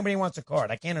or why anybody wants a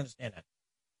card. I can't understand that.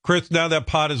 Chris, now that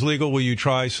pot is legal, will you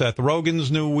try Seth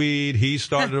Rogen's new weed? He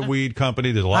started a weed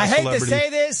company. There's a lot of celebrities. I hate to say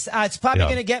this. It's probably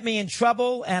going to get me in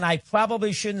trouble, and I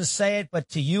probably shouldn't say it, but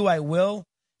to you I will.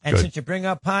 And since you bring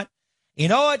up pot, you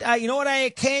know what I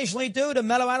occasionally do to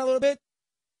mellow out a little bit?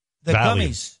 The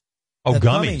gummies. Oh,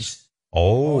 gummies.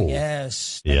 Oh,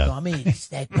 yes. The gummies.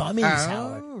 The gummies,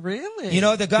 Howard. Oh, really? You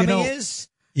know what the gummy is?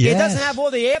 Yes. It doesn't have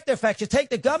all the after effects. You take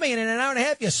the gummy and in an hour and a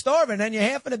half you're starving and then you're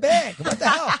half in the bag. What the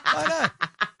hell? Why not?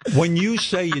 When you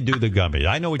say you do the gummy,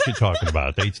 I know what you're talking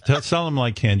about. They sell them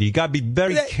like candy. You got to be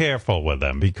very careful with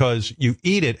them because you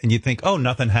eat it and you think, oh,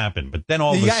 nothing happened. But then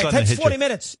all of a sudden it takes 40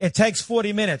 minutes. It takes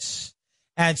 40 minutes.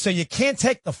 And so you can't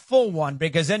take the full one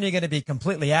because then you're going to be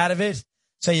completely out of it.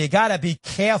 So you got to be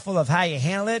careful of how you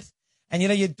handle it. And,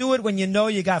 you do it when you know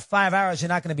you got 5 hours. You're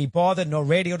not going to be bothered. No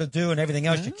radio to do and everything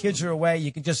else. Your kids are away.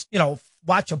 You can just,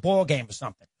 watch a ball game or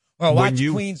something. Or watch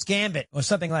Queen's Gambit or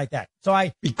something like that. So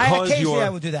occasionally I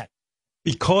would do that.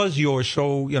 Because you're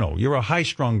so, you're a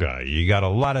high-strung guy. You got a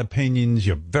lot of opinions.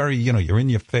 You're very, you're in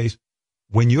your face.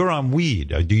 When you're on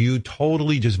weed, do you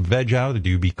totally just veg out, or do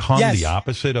you become the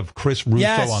opposite of Chris Russo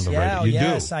on the radio? You do.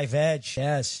 Yes, I veg.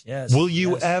 Yes. Will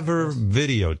you ever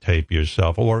videotape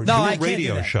yourself or do a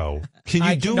radio show? Can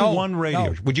you do one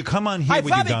radio? Would you come on here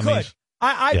with your gummies?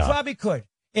 I probably could.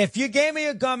 If you gave me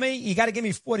a gummy, you got to give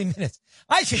me 40 minutes.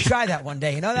 I should try that one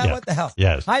day. You know that? Yeah. What the hell?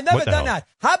 Yes. I've never done that.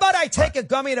 How about I take a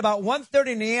gummy at about 1:30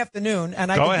 in the afternoon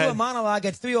and I can do a monologue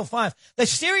at 3:05? The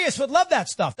Sirius would love that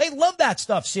stuff. They love that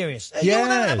stuff, Sirius. Hey, you and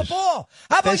I have a ball.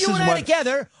 How about you and I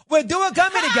together? We'll do a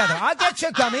gummy together. I'll get you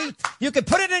a gummy. You can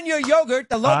put it in your yogurt.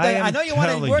 I know you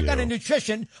want to work on the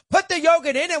nutrition. Put the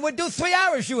yogurt in and we'll do 3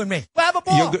 hours, you and me. We'll have a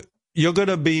ball. You're going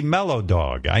to be mellow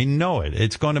dog. I know it.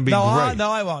 It's going to be great. No,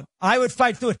 I won't. I would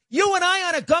fight through it. You and I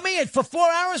on a gummy, and for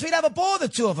 4 hours, we'd have a ball, the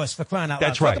two of us, for crying out loud.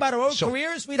 That's right. Talk about our own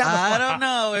careers, we'd have a ball. I don't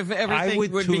know if everything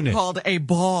would be called a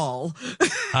ball.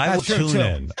 I would tune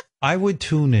in. I would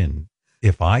tune in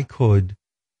if I could.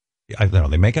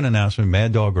 They make an announcement,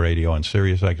 Mad Dog Radio on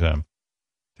Sirius XM.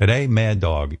 Today, Mad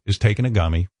Dog is taking a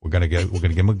gummy. We're going to give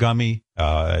him a gummy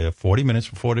 40 minutes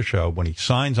before the show. When he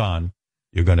signs on,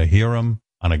 you're going to hear him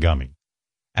on a gummy.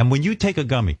 And when you take a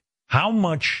gummy, how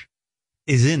much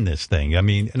is in this thing. I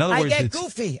mean, in other words,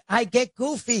 I get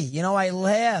goofy. You know, I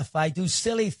laugh. I do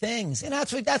silly things. And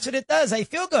that's what it does. I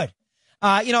feel good.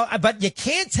 You know, but you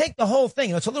can't take the whole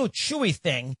thing. It's a little chewy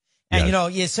thing. And, you know,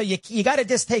 you got to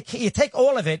just take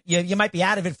all of it. You might be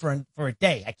out of it for a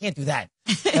day. I can't do that.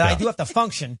 And I do have to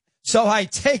function. So I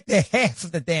take the half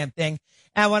of the damn thing.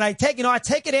 And when I take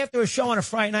it after a show on a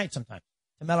Friday night sometimes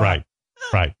to mellow out.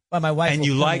 Right. But my wife and will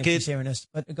you like it. This,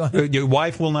 but go ahead. Your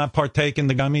wife will not partake in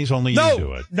the gummies. Only you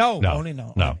do it. No.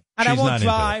 And I won't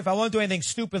drive. I won't do anything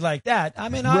stupid like that. I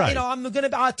mean,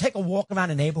 I'll take a walk around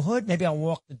the neighborhood. Maybe I'll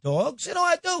walk the dogs. You know,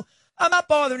 I do. I'm not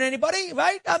bothering anybody,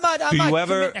 right? I'm not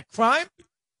committing a crime.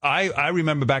 I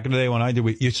remember back in the day when I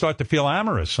did, you start to feel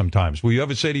amorous sometimes. Will you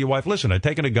ever say to your wife, listen, I've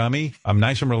taken a gummy. I'm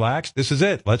nice and relaxed. This is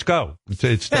it. Let's go.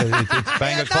 It's bang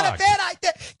o'clock. Not a bad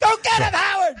idea. Go get him,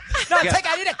 Howard. No,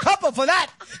 I need a couple for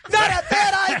that. Not a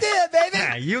bad idea, baby.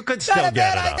 Yeah, you could still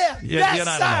get it up. You're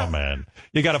not an old man.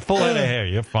 You got a full head of hair.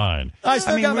 You're fine. I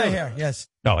still got my hair, yes.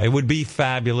 No, it would be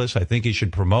fabulous. I think you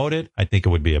should promote it. I think it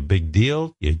would be a big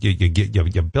deal. You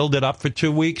build it up for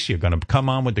 2 weeks. You're going to come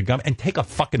on with the gummy and take a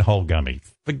fucking whole gummy.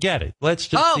 Forget it. Let's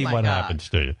just see what happens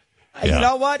to you. Yeah. You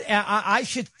know what? I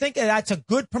should think that's a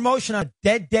good promotion on a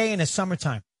dead day in the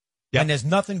summertime. Yep. And there's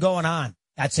nothing going on.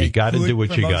 You got to do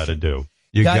what you got to do.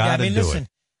 You got to do it.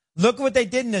 Look what they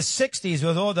did in the 60s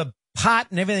with all the pot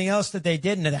and everything else that they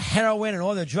did, and the heroin and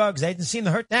all the drugs. They didn't seem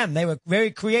to hurt them. They were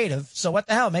very creative. So what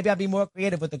the hell? Maybe I'll be more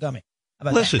creative with the gummy.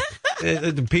 Listen,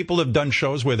 people have done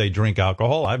shows where they drink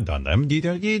alcohol. I've done them. You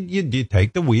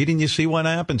take the weed and you see what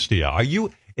happens to you.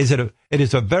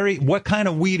 What kind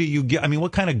of weed are you getting? I mean,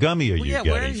 what kind of gummy are you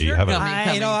getting? Do you have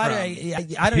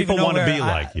I don't people even want to be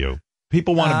like you.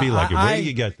 People want to be like you. Where do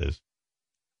you get this?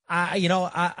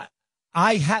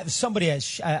 I have somebody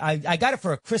I got it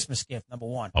for a Christmas gift. Number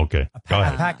one. Okay. A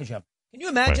package of. Can you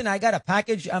imagine? Right. I got a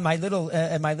package on my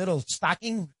little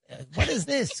stocking. What is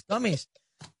this? Gummies.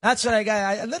 That's what I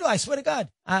got. I swear to God.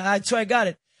 So I got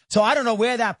it. So I don't know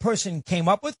where that person came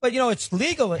up with, but it's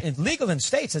legal. It's legal in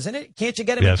states, isn't it? Can't you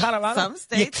get them in Colorado? Some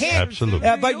states. You can't. Absolutely.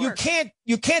 But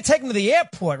you can't take them to the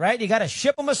airport, right? You got to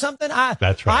ship them or something.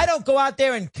 That's right. I don't go out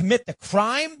there and commit the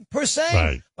crime per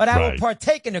se, but I will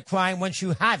partake in the crime once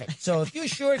you have it. So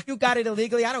if you got it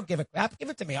illegally, I don't give a crap. Give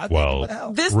it to me. I'll take it. What the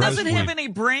hell? This doesn't have any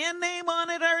brand name on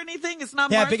it or anything. It's not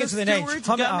Martha Stewart's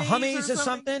Hummies or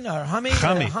something, or Hummies.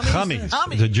 Hummies.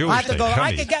 It's a Jewish thing.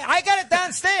 I got it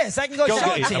downstairs. I can go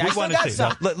show it to you. I still got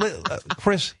some.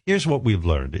 Chris, here's what we've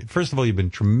learned. First of all, you've been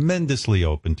tremendously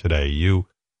open today. You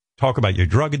talk about your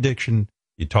drug addiction.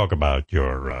 You talk about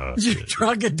your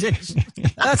drug addiction.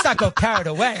 Let's not go carried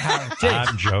away, Howard.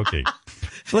 I'm joking.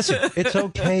 Listen, it's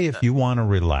okay if you want to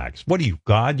relax. What are you,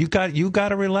 God? You got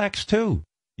to relax too.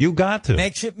 You got to.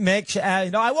 Make sure.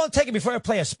 I won't take it before I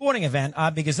play a sporting event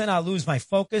because then I'll lose my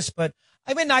focus. But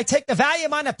I mean, I take the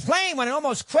Valium on a plane when it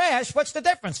almost crashed. What's the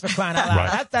difference, for crying out loud?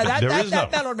 Right.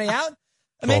 That mellowed me out.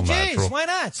 I mean, geez, why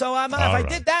not? So if I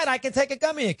did that, I can take a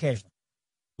gummy occasionally.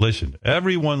 Listen,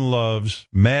 everyone loves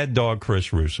Mad Dog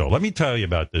Chris Russo. Let me tell you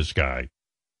about this guy.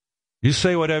 You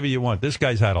say whatever you want. This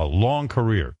guy's had a long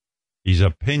career. He's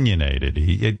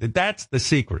opinionated. That's the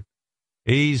secret.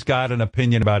 He's got an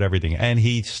opinion about everything, and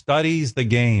he studies the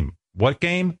game. What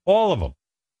game? All of them.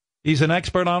 He's an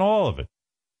expert on all of it.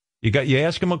 You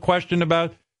ask him a question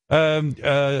about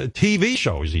TV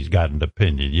shows, he's got an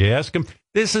opinion. You ask him,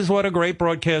 this is what a great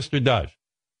broadcaster does.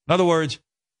 In other words,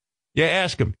 you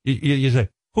ask him, you say,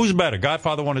 who's better,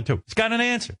 Godfather 1 or 2? He's got an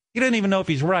answer. You don't even know if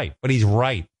he's right, but he's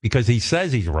right because he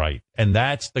says he's right. And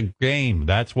that's the game.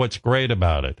 That's what's great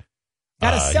about it. You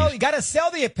got to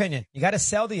sell the opinion. You got to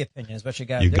sell the opinion is what you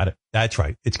got to do. That's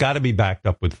right. It's got to be backed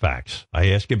up with facts. I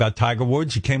asked you about Tiger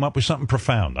Woods. You came up with something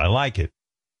profound. I like it.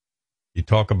 You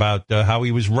talk about how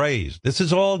he was raised. This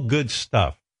is all good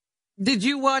stuff. Did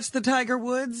you watch the Tiger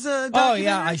Woods documentary? Oh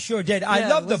yeah, I sure did. I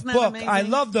love the book. I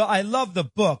love the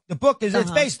book. The book is it's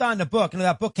based on the book.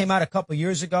 That book came out a couple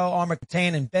years ago. Armour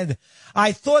Catane and Ben.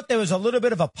 I thought there was a little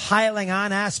bit of a piling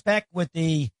on aspect with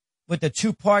the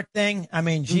 2-part thing. I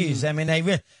mean, geez. I mean,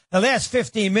 the last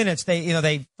 15 minutes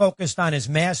they focused on his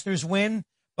Masters win,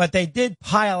 but they did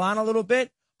pile on a little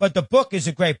bit. But the book is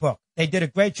a great book. They did a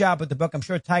great job with the book. I'm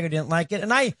sure Tiger didn't like it.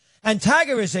 And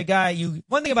Tiger is a guy,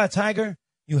 one thing about Tiger,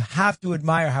 you have to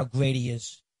admire how great he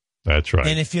is. That's right.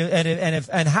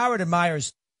 And Howard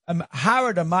admires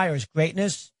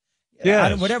greatness.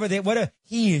 Yes.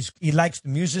 He likes the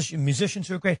musicians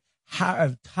who are great.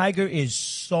 Tiger is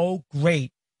so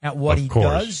great at what he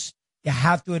does. You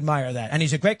have to admire that. And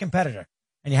he's a great competitor.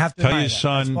 And you have to admire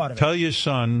that. Tell your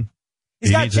son he's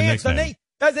got a chance, doesn't he?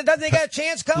 Doesn't he got a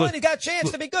chance, Colin? He got a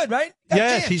chance to be good, right?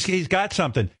 Yes, he's got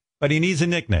something. but he needs a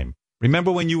nickname.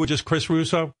 Remember when you were just Chris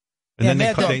Russo? And Yeah, then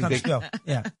Mad Dog comes through.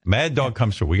 Yeah. Mad Dog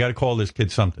comes through. We got to call this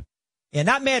kid something. Yeah,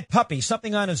 not Mad Puppy.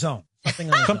 Something on his own.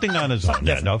 Something on his own.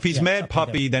 Yeah, no, if he's Mad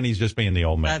Puppy, different. then he's just being the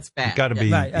old man. That's bad. He's got to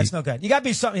be. Right, that's no good. You got to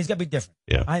be something. He's got to be different.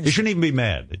 Yeah. He shouldn't even be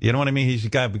mad. You know what I mean? He's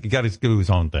got to do his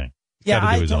own thing. Yeah,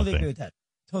 I totally agree with that.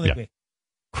 Totally agree.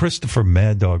 Christopher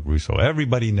Mad Dog Russo.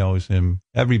 Everybody knows him.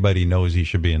 Everybody knows he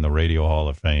should be in the Radio Hall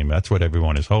of Fame. That's what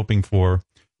everyone is hoping for.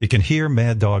 You can hear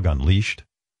Mad Dog Unleashed.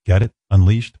 Get it?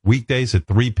 Unleashed. Weekdays at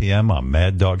 3 p.m. on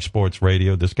Mad Dog Sports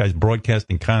Radio. This guy's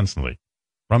broadcasting constantly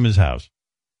from his house.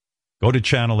 Go to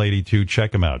Channel 82.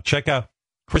 Check him out. Check out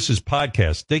Chris's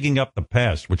podcast, Digging Up the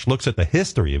Past, which looks at the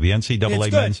history of the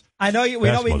NCAA men's. I know we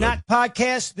basketball not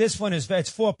podcast. This one it's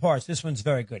 4 parts. This one's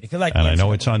very good. If you like, and I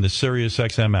know it's on the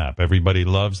SiriusXM app. Everybody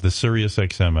loves the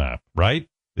SiriusXM app, right?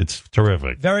 It's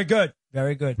terrific. Very good.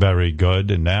 Very good. Very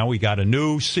good. And now we got a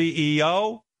new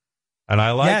CEO, and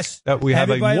I like that we have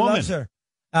everybody a woman. Loves her.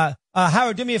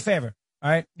 Howard, do me a favor. All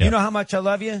right, you know how much I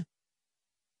love you.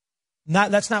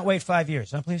 Let's not wait 5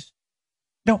 years, huh, please.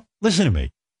 No, listen to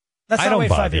me. Let's I not don't wait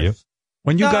bother 5 years. you.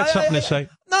 When you got something to say.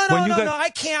 No, I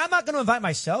can't. I'm not going to invite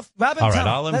myself. Robin, all right,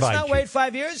 I'll invite let's not you. wait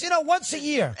 5 years. Once a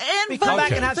year. And we come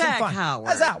back and have back, some fun. Howard.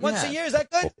 How's that? Once a year, is that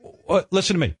good?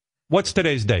 Listen to me. What's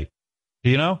today's date? Do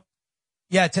you know?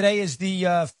 Yeah, today is the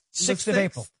 6th of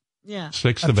April. Yeah.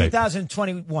 6th of April.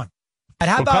 2021. And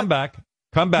how Well, about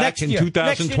come back next in year,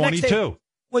 2022.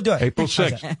 We'll do it. April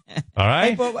 6th. All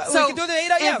right? April, So we can do the 8.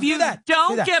 Yeah, if you do that.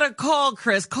 don't get a call,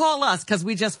 Chris, call us because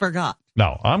we just forgot.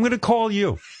 No, I'm going to call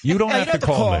you. You don't have to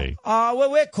call me.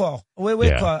 We'll call. We'll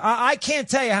Yeah. call. I can't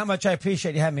tell you how much I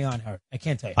appreciate you having me on, Howard. I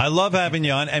can't tell you. I love having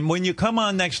you on. And when you come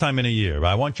on next time in a year,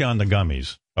 I want you on the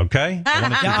gummies. Okay? I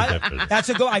want to keep it different. That's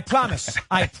a go. I promise.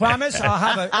 I'll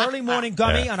have an early morning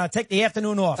gummy and I'll take the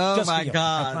afternoon off. Oh, just my for you.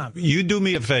 God. I promise. You do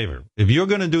me a favor. If you're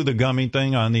going to do the gummy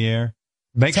thing on the air,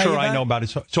 make Tell sure you I about know it? about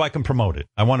it so I can promote it.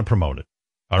 I want to promote it.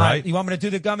 All right? You want me to do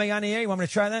the gummy on the air? You want me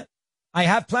to try that? I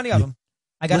have plenty of them.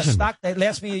 I got a stock that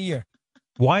lasts me a year.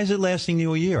 Why is it lasting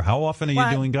you a year? How often are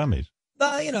you doing gummies?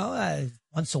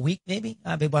 Once a week, maybe.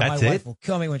 My That's wife it? will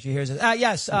kill me when she hears it.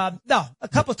 Yes. No, a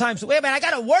couple times. Wait a minute. I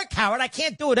got to work, Howard. I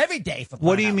can't do it every day.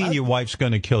 What do you mean your wife's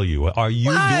going to kill you? Are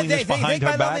you doing this behind her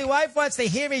my back? lovely wife wants to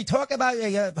hear me talk about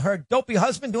her dopey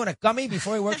husband doing a gummy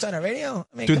before he works on the radio?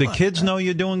 I mean, Do the come on. kids know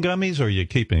you're doing gummies, or are you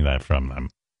keeping that from them?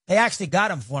 They actually got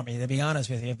them for me, to be honest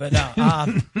with you. But no.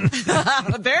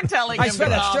 They're telling I him swear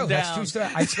to that's calm true. down. That's true story.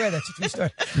 I swear that's a true story.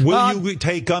 Will you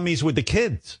take gummies with the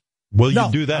kids? Will No,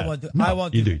 you do that? I won't do- No, I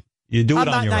won't you do do. You do it I'm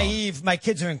on not your own. naive. My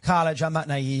kids are in college. I'm not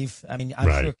naive. I mean, I'm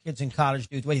Right. sure kids in college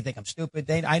do. What do you think? I'm stupid?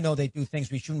 I know they do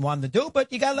things we shouldn't want them to do, but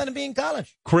you got to let them be in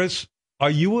college. Chris, are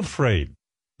you afraid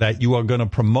that you are going to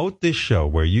promote this show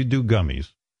where you do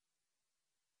gummies?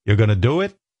 You're going to do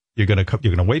it. You're going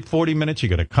to wait 40 minutes. You're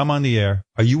going to come on the air.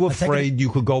 Are you afraid you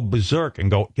could go berserk and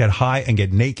go get high and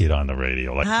get naked on the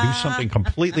radio? Like do something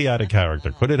completely out of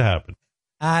character. Could it happen?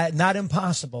 Not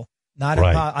impossible. Not Right.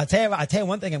 impossible. I'll tell you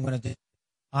one thing I'm going to do.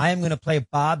 I am going to play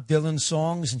Bob Dylan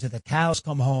songs until the cows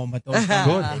come home. At those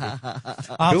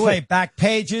I'll Do play it. Back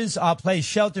Pages. I'll play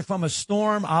Shelter from a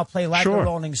Storm. I'll play Like a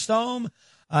Rolling Stone.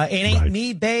 It Ain't Right.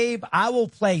 Me, Babe. I will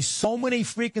play so many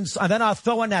freaking and then I'll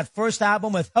throw in that first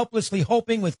album with Helplessly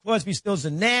Hoping with Crosby, Stills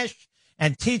and Nash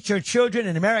and Teach Your Children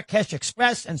and Marrakesh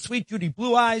Express and Sweet Judy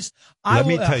Blue Eyes. Let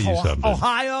me tell you something.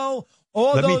 Ohio.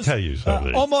 Let me tell you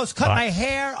something. Almost Cut My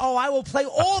Hair. I will play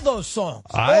all those songs.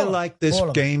 I like this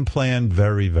game plan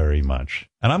very, very much.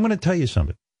 And I'm going to tell you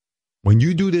something. When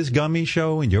you do this gummy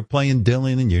show and you're playing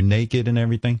Dylan and you're naked and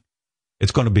everything,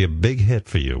 it's going to be a big hit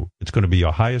for you. It's going to be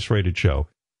your highest rated show.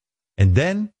 And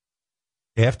then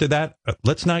after that,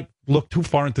 let's not look too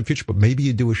far into the future, but maybe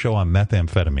you do a show on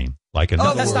methamphetamine. Like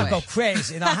another let's not word. go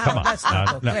crazy. No, Come on. let's not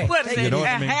go No. crazy. What is Take it? know what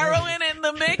I mean? Heroin in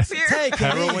the mix here? Take it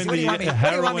Heroin, easy. What do you want me? heroin.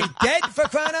 What do you want me dead for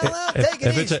crying out loud? Take it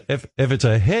If easy. if it's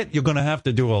a hit, you're going to have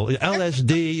to do a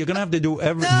LSD. You're going to have to do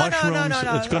mushrooms.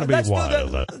 No. It's going to be Let's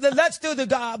wild. Let's do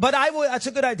the. But I will. That's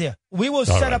a good idea. We will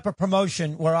set up a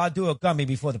promotion where I'll do a gummy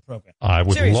before the program. I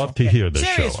would Serious love to won't hear care.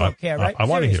 this Serious show. won't care, right? I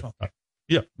want to Serious hear. won't care.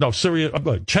 Yeah, no, Sirius.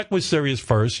 Check with Sirius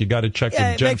first. You got to check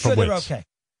Yeah, with Jennifer make sure they're Witz. okay.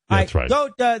 That's right.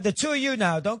 Don't the two of you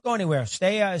now. Don't go anywhere.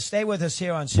 Stay with us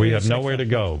here on. We Sirius have nowhere to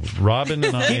go. Robin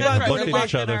and I Keep have on looked doing at it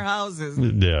each in other. our houses.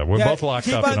 Yeah, we're both locked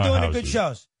up in our Keep on doing the houses. good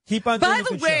shows. Keep on doing By the the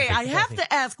good way, shows. I have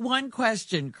to ask one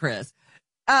question, Chris.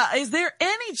 Is there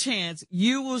any chance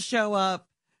you will show up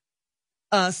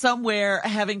somewhere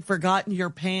having forgotten your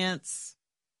pants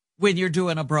when you're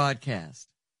doing a broadcast?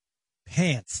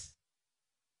 Pants.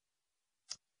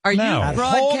 Are No. you At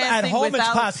broadcasting at home it's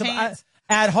without possible. pants?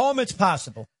 At home it's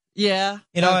possible. Yeah.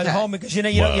 At home, because you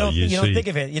don't think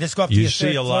of it. You just go up to your third floor.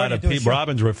 You see a lot of people.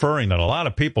 Robin's referring that a lot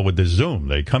of people with the Zoom,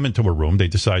 they come into a room, they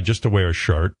decide just to wear a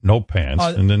shirt, no pants,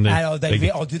 and then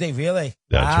do they really?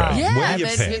 That's right. Yeah, wear your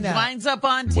pants. It winds up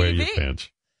on TV. Wear your pants.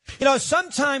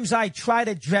 Sometimes I try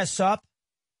to dress up,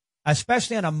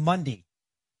 especially on a Monday,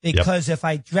 because if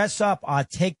I dress up, I'll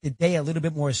take the day a little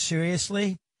bit more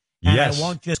seriously, and I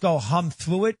won't just go hum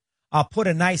through it. I'll put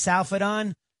a nice outfit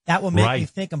on. That will make me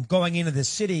think I'm going into the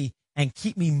city and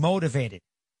keep me motivated.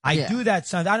 I do that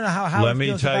sometimes. I don't know how let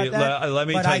me tell you. Let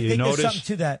me tell you. Think notice there's something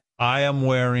to that. I am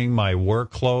wearing my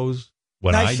work clothes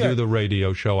when I do the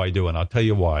radio show. I do, and I'll tell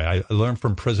you why. I learned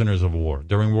from prisoners of war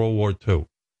during World War II.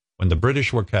 When the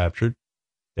British were captured,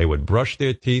 they would brush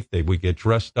their teeth. They would get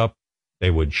dressed up.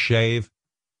 They would shave.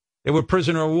 They were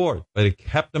prisoner of war, but it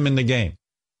kept them in the game.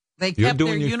 They kept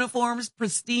their uniforms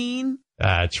pristine.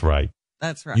 That's right.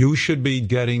 That's right. You should be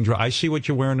getting dry. I see what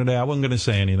you're wearing today. I wasn't going to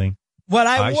say anything. Well,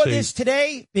 I wore this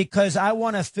today because I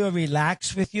want to feel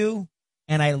relaxed with you,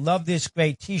 and I love this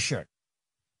great T-shirt.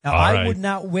 Now, I would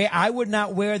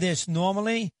not wear this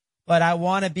normally, but I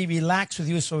want to be relaxed with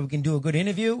you so we can do a good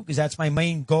interview, because that's my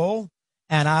main goal.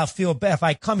 And I'll feel better. If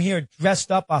I come here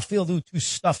dressed up, I'll feel a little too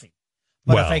stuffy.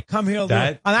 But if I come here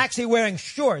I'm actually wearing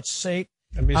shorts, see?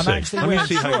 Let me see. Let me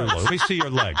see how you look. Let me see your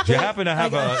legs. You happen to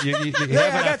have I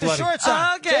got the shorts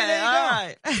on. Okay, all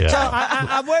right. Yeah. So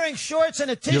I'm wearing shorts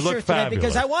and a T-shirt today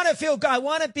because I want to feel good. I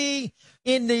want to be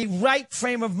in the right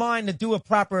frame of mind to do a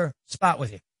proper spot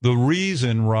with you. The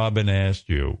reason Robin asked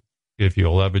you if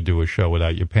you'll ever do a show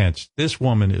without your pants, this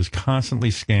woman is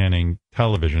constantly scanning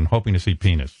television, hoping to see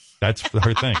penis. That's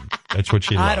her thing. That's what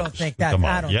she loves. I don't think that.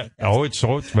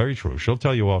 It's very true. She'll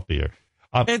tell you off the air.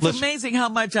 It's amazing how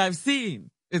much I've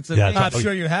seen. It's amazing. I'm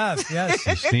sure you have. Yes.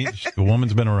 The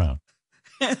woman's been around.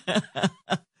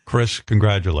 Chris,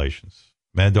 congratulations.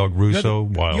 Mad Dog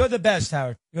Russo. You're the best,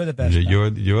 Howard. You're the best.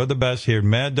 You're the best here.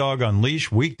 Mad Dog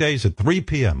Unleashed, weekdays at 3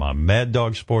 p.m. on Mad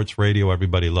Dog Sports Radio.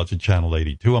 Everybody loves it, Channel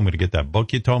 82. I'm going to get that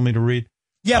book you told me to read.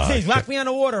 Yeah, please, Rock Me on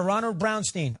the Water, Ronald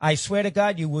Brownstein. I swear to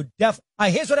God, you would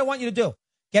definitely. Here's what I want you to do.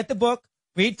 Get the book.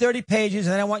 Read 30 pages,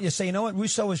 and then I want you to say, you know what,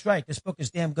 Russo was right. This book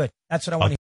is damn good. That's what I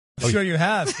want you to. I'm sure you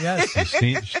have, yes.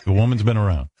 The woman's been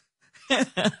around.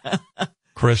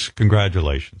 Chris,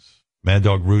 congratulations. Mad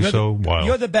Dog Russo.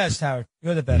 You're the best, Howard.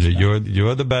 You're the best.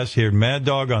 You're the best here. Mad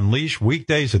Dog Unleashed,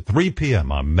 weekdays at 3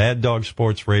 p.m. on Mad Dog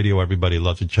Sports Radio. Everybody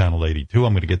loves it, Channel 82.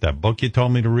 I'm going to get that book you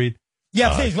told me to read.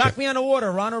 Yeah, please, Rock Me on the Water,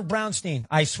 Ronald Brownstein.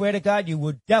 I swear to God, you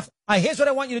would definitely. Here's what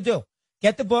I want you to do.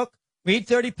 Get the book. Read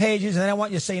 30 pages, and then I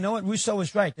want you to say, you know what, Russo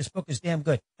was right. This book is damn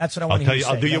good. That's what I want you to say.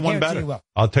 I'll do you one better.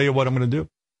 I'll tell you what I'm going to do.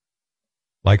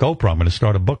 Like Oprah, I'm going to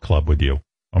start a book club with you.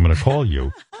 I'm going to call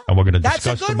you, and we're going to discuss the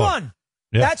book. That's a good one.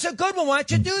 Yeah. That's a good one. Why don't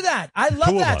you do that? I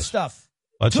love that stuff.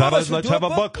 Let's have a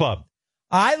book club.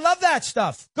 I love that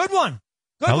stuff. Good one.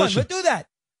 Good one. Let's do that.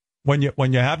 When you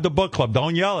have the book club,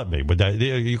 don't yell at me. But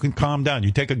you can calm down.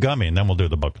 You take a gummy, and then we'll do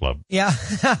the book club. Yeah,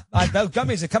 those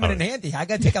gummies are coming in handy. I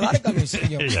got to take a lot of gummies from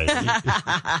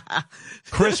you.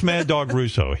 Chris Mad Dog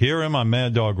Russo. Hear him on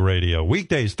Mad Dog Radio.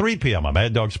 Weekdays, 3 p.m. on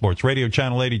Mad Dog Sports Radio,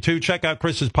 Channel 82. Check out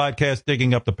Chris's podcast,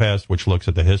 Digging Up the Past, which looks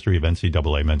at the history of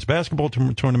NCAA men's basketball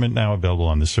tournament, now available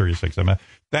on the Sirius XM.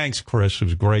 Thanks, Chris. It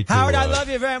was great. Howard, I love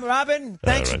you very much. Robin,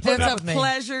 thanks for putting up with me. It's a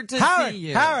pleasure to see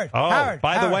you. Howard,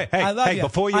 by the way, hey,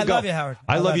 before you go. I love you, Howard.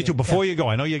 I love you too. Before you go,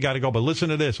 I know you got to go, but listen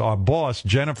to this. Our boss,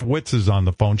 Jennifer Witz, is on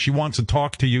the phone. She wants to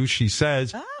talk to you. She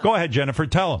says, Go ahead, Jennifer,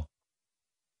 tell him.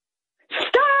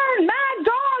 Stern, Mad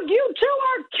Dog, you two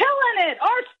are killing it.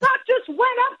 Our stock just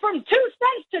went up from 2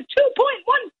 cents to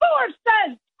 2.14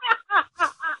 cents.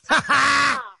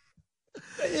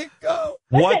 There you go.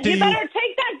 Listen, you better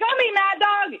take that gummy, Mad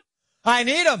Dog. I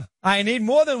need them. I need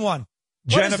more than one.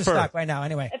 Jennifer. What is the stock right now,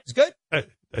 anyway? It's good? I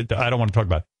don't want to talk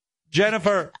about it.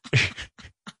 Jennifer.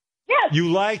 Yes.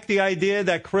 You like the idea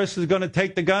that Chris is going to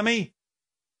take the gummy?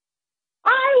 I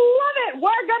love it.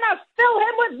 We're going to fill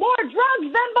him with more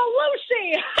drugs than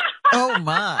Belushi. Oh,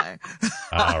 my.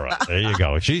 All right. There you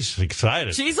go. She's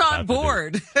excited. She's on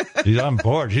board. She's on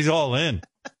board. She's all in.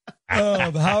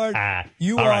 Oh, Howard,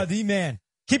 you are the man.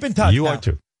 Keep in touch. You are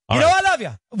too. You know I love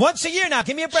you. Once a year now.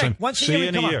 Give me a break. Once a year. See you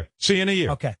in a year. See you in a year.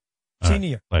 Okay. See you in a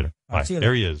year. Later. Bye.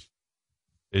 There he is.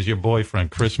 There's your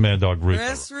boyfriend, Chris Mad Dog Russo.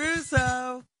 Chris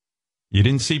Russo. You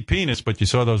didn't see penis, but you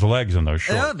saw those legs in those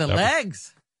shorts. Oh, the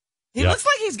legs. He looks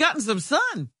like he's gotten some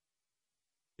sun.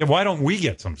 Yeah, why don't we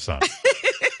get some sun?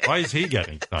 Why is he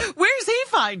getting sun? Where's he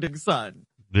finding sun?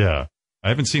 Yeah. I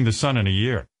haven't seen the sun in a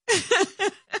year.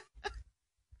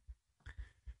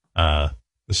 The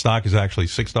stock is actually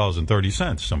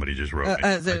 $6.30. Somebody just wrote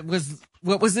me.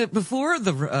 What was it before?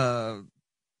 The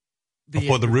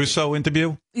Before the Russo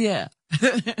interview? Yeah.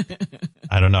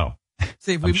 I don't know.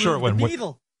 See if we I'm sure move the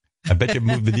needle. I bet you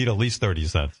moved the needle at least 30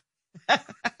 cents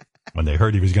when they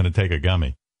heard he was going to take a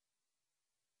gummy.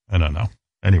 I don't know.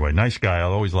 Anyway, nice guy. I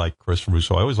always like Chris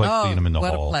Russo. I always like seeing him in the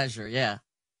hall. What a pleasure, yeah.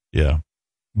 Yeah.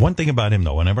 One thing about him,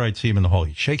 though, whenever I'd see him in the hall,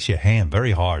 he shakes your hand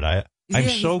very hard. I'm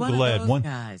so glad.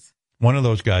 One of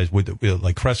those guys with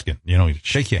like Kreskin, he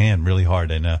shake your hand really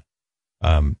hard. And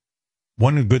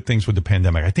one of the good things with the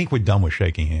pandemic, I think we're done with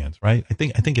shaking hands, right? I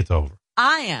think it's over.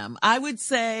 I am. I would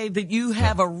say that you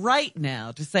have a right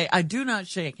now to say, I do not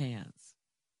shake hands.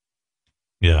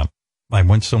 Yeah. I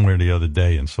went somewhere the other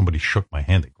day and somebody shook my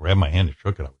hand. They grabbed my hand and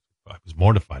shook it. I was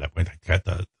mortified. I got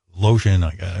the lotion.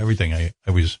 I got everything. I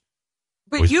was.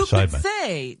 But you could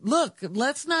say, look,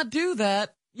 let's not do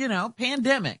that.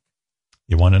 Pandemic.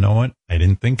 You want to know what? I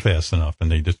didn't think fast enough,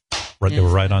 and they were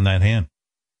right on that hand.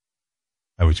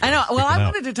 I know. Well, I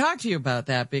wanted to talk to you about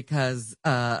that because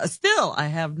still I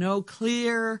have no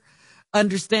clear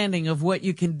understanding of what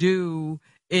you can do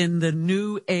in the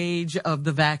new age of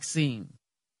the vaccine.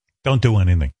 Don't do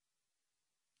anything.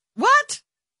 What?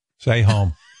 Stay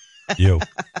home. You.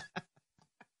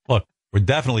 Look, we're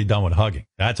definitely done with hugging.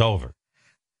 That's over.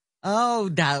 Oh,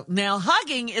 now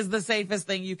hugging is the safest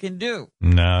thing you can do.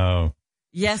 No.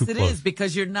 Yes, it is,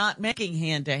 because you're not making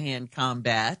hand-to-hand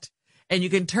combat, and you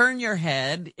can turn your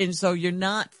head, and so you're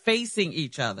not facing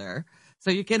each other,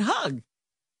 so you can hug.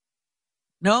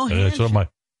 No handshake.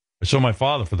 I saw my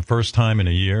father for the first time in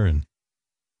a year, and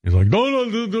he's like, no,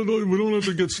 we don't have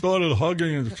to get started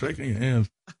hugging and shaking hands.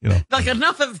 Like,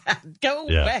 enough of that. Go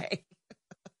away.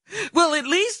 Well, at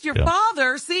least your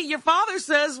father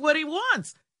says what he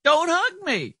wants. Don't hug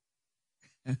me.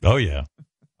 Oh, yeah.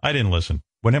 I didn't listen.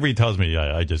 Whenever he tells me,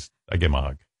 I give him a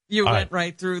hug. You went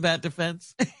right through that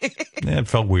defense? It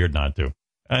felt weird not to.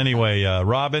 Anyway,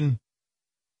 Robin,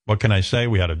 what can I say?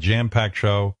 We had a jam-packed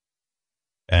show,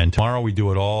 and tomorrow we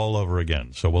do it all over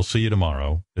again. So we'll see you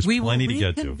tomorrow. There's plenty to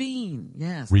get to. Reconvene,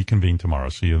 yes. Reconvene tomorrow.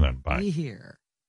 See you then. Bye. Be here.